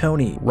 Ricky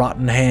Rigatoni,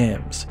 Rotten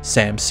Hams,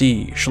 Sam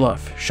C,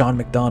 Schluff, Sean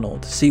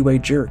McDonald, Seaway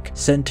Jerk,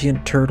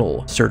 Sentient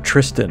Turtle, Sir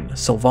Tristan,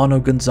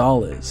 Silvano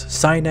Gonzalez,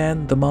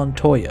 Sinan the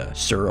Montoya,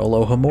 Sir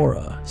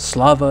Alohomora,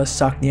 Slava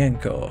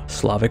Saknienko,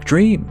 Slavic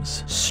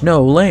Dreams,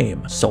 Snow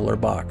Lame,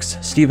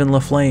 Solarbox, Stephen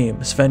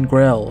LaFlame, Sven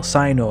Grell,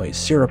 Synoise,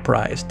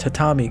 Syruprise,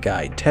 Tatami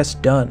Guide, Tess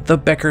Dunn, the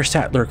Becker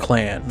Sattler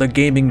Clan, the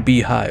Gaming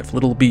Beehive,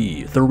 Little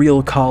B, the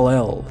Real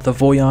Kal-El, the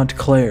Voyant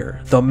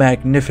Claire, the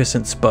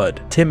Magnificent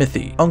Spud,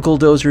 Timothy, Uncle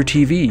Dozer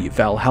TV,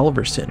 Val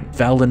Halverson,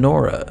 Val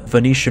Lenora,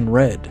 Venetian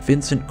Red,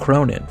 Vincent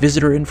Cronin,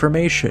 Visitor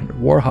Information,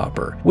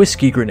 Warhopper,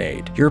 Whiskey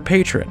Grenade, Your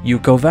Patron,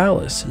 Yuko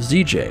Vallis,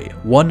 ZJ,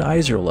 One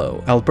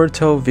Iserlo,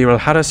 Alberto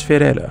Viralharas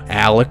Ferreira,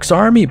 Alex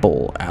Army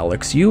Bull,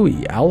 Alex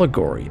Yui,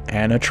 Allegory,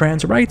 Anna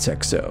Trans Rights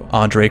Exo,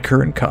 Andre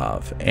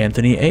Kernkov,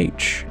 Anthony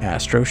H,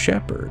 Astro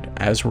Shepherd,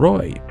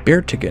 Azroy,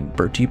 Bertigan,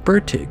 Bertie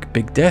Bertig,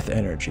 Big Death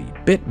Energy,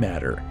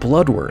 Bitmatter,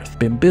 Bloodworth,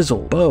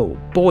 Bimbizzle, Bo,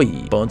 Boy,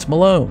 Bones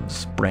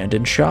Malones,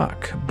 Brandon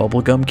Shock,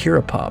 Bubblegum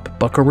Kirapop,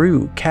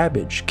 Buckaroo,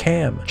 Cabbage,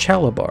 Cam,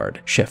 Chalabard,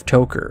 Chef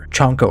Toker,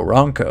 Chonko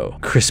Ronco,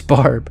 Chris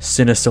Barb,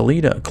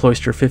 Cinesalina,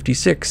 Cloister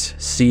 56,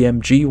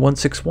 CMG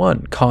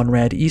 161,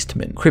 Conrad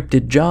Eastman,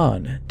 Cryptid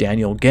John,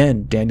 Daniel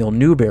Gen, Daniel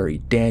Newberry,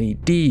 Danny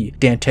D,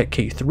 Dantec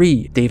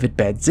K3, David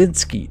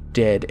Badzinski,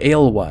 Dead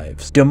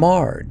Alewives,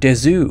 Damar,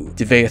 Dezu,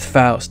 Devaeth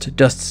Faust,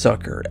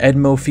 Dustsucker,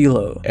 Edmo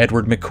Philo,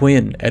 Edward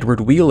McQuinn, Edward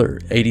Wheeler,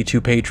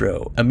 82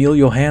 Pedro,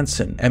 Emilio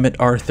Hansen, Emmett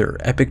Arthur,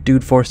 Epic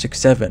Dude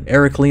 467,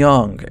 Eric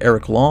Leong,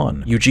 Eric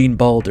Lawn, Eugene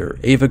Balder,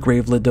 Ava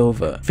Grave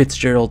Ladova,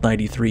 Fitzgerald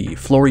 93,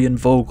 Florian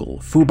Vogel,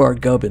 Fubar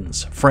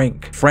Gubbins,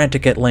 Frank,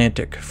 Frantic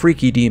Atlantic,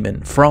 Freaky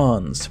Demon,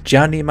 Franz,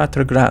 Gianni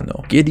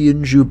Matragrano,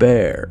 Gideon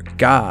Joubert,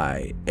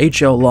 Guy,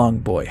 HL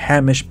Longboy,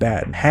 Hamish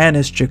Batten,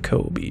 Hannes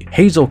Jacoby,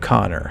 Hazel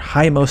Connor,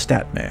 Hymo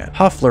Statman,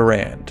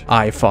 Hufflerand,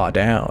 I Faw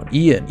Down,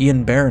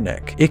 Ian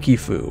Baranek,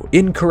 Ikifu,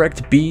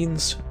 Incorrect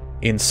Beans,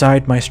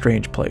 Inside My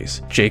Strange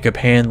Place, Jacob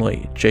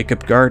Hanley,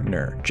 Jacob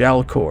Gardner,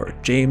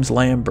 Jalcor, James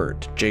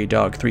Lambert,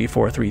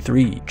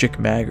 JDog3433, Jick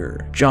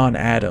Magger, John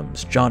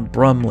Adams, John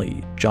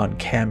Brumley, John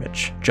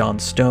Kamich, John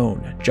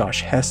Stone,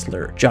 Josh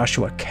Hessler,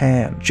 Joshua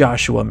Can,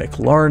 Joshua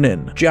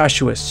McLarnon,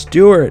 Joshua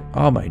Stewart,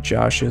 all my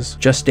Joshes,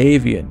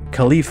 Justavian,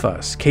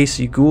 Khalifas,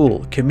 Casey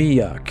Gould,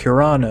 Camilla,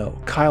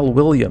 Curano, Kyle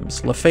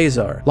Williams,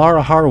 LaFazar,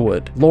 Lara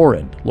Harwood,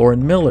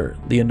 Lauren Miller,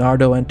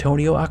 Leonardo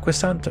Antonio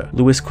Aquasanta,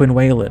 Louis Quinn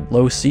Whalen,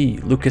 Low C,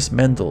 Lucas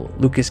Mendel,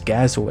 Lucas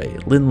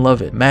Gazaway, Lynn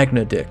Lovett,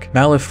 Magnadick,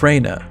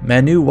 Malifrena,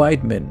 Manu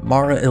Weidman,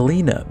 Mara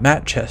Elena,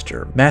 Matt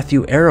Chester,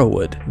 Matthew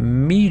Arrowwood,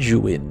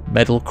 Mijuin,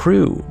 Metal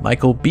Crew,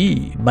 Michael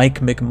B,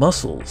 Mike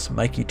McMuscles,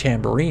 Mikey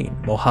Tambourine,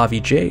 Mojave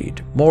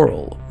Jade,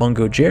 Moral,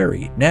 Mungo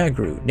Jerry,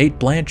 Nagru, Nate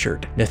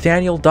Blanchard,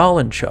 Nathaniel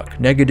Dolenchuk,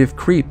 Negative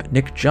Creep,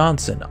 Nick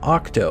Johnson,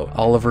 Octo,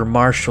 Oliver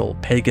Marshall,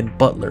 Pagan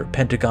Butler,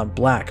 Pentagon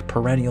Black,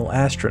 Perennial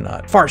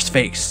Astronaut,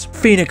 Farceface,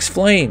 Phoenix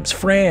Flames,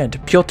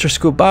 Frand, Piotr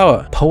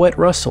Skubawa, Poet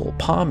Russell,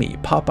 Pommy,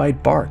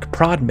 Pop-Eyed Bark,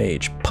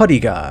 Prodmage, Putty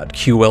God,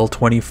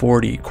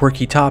 QL2040,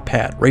 Quirky Top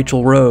Hat,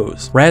 Rachel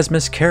Rose,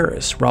 Rasmus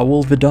Karras,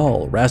 Raul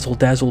Vidal, Razzle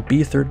Dazzle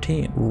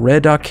B13,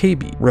 Red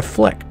Akabi,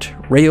 Reflect,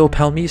 Rayo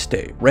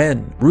Palmiste,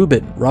 Ren,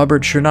 Ruben,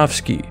 Robert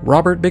Chernovsky,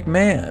 Robert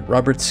McMahon,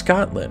 Robert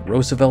Scotland,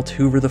 Roosevelt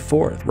Hoover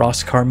IV,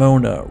 Ross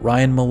Carmona,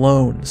 Ryan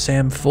Malone,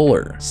 Sam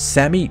Fuller,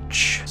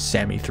 Samich,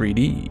 Sammy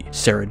 3D,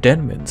 Sarah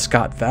Denman,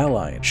 Scott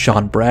Valine,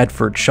 Sean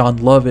Bradford, Sean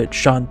Lovett,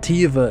 Sean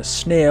Tiva,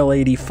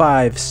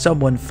 Snail85,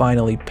 Someone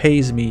Finally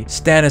Pays Me,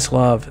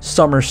 Stanislav,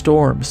 Summer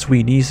Storm,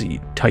 Sweet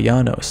Easy,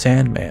 Tayano,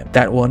 Sandman,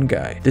 That One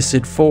Guy, The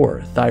Sid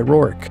 4,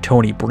 Thyrork,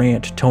 Tony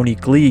Brandt, Tony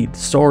Gleed,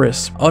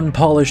 Saurus,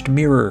 Unpolished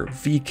Mirror,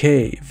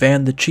 VK,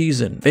 Van the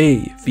Cheesin,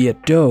 Vay,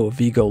 Viet Do,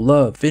 Vigo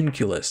Love,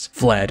 Vinculus,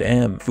 Vlad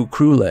M,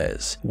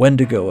 Fucrules,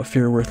 Wendigo, A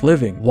Fear Worth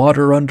Living,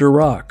 Water Under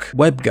Rock,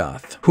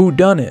 Webgoth, Who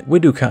Done It,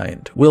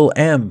 Widukind, Will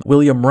M,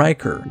 William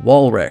Riker,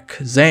 Walrek,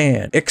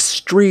 Zan,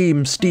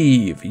 Extreme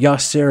Steve,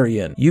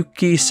 Yassarian,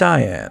 Yuki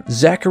Cyan,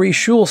 Zachary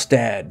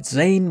Schulstad,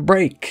 Zane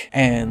Break,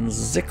 and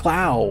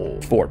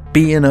Ziklau for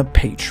being a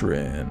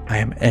patron. I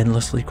am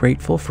endlessly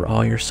grateful for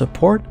all your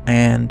support,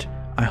 and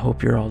I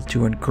hope you're all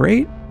doing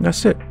great.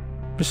 That's it.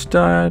 Just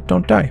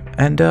don't die.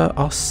 And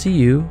I'll see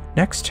you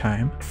next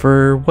time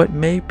for what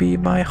may be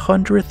my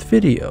 100th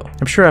video.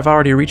 I'm sure I've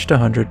already reached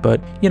 100, but,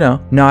 you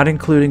know, not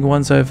including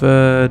ones I've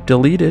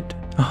deleted,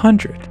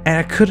 100. And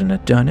I couldn't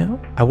have done it.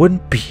 I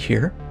wouldn't be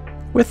here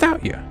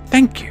without you.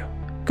 Thank you.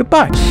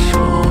 Goodbye.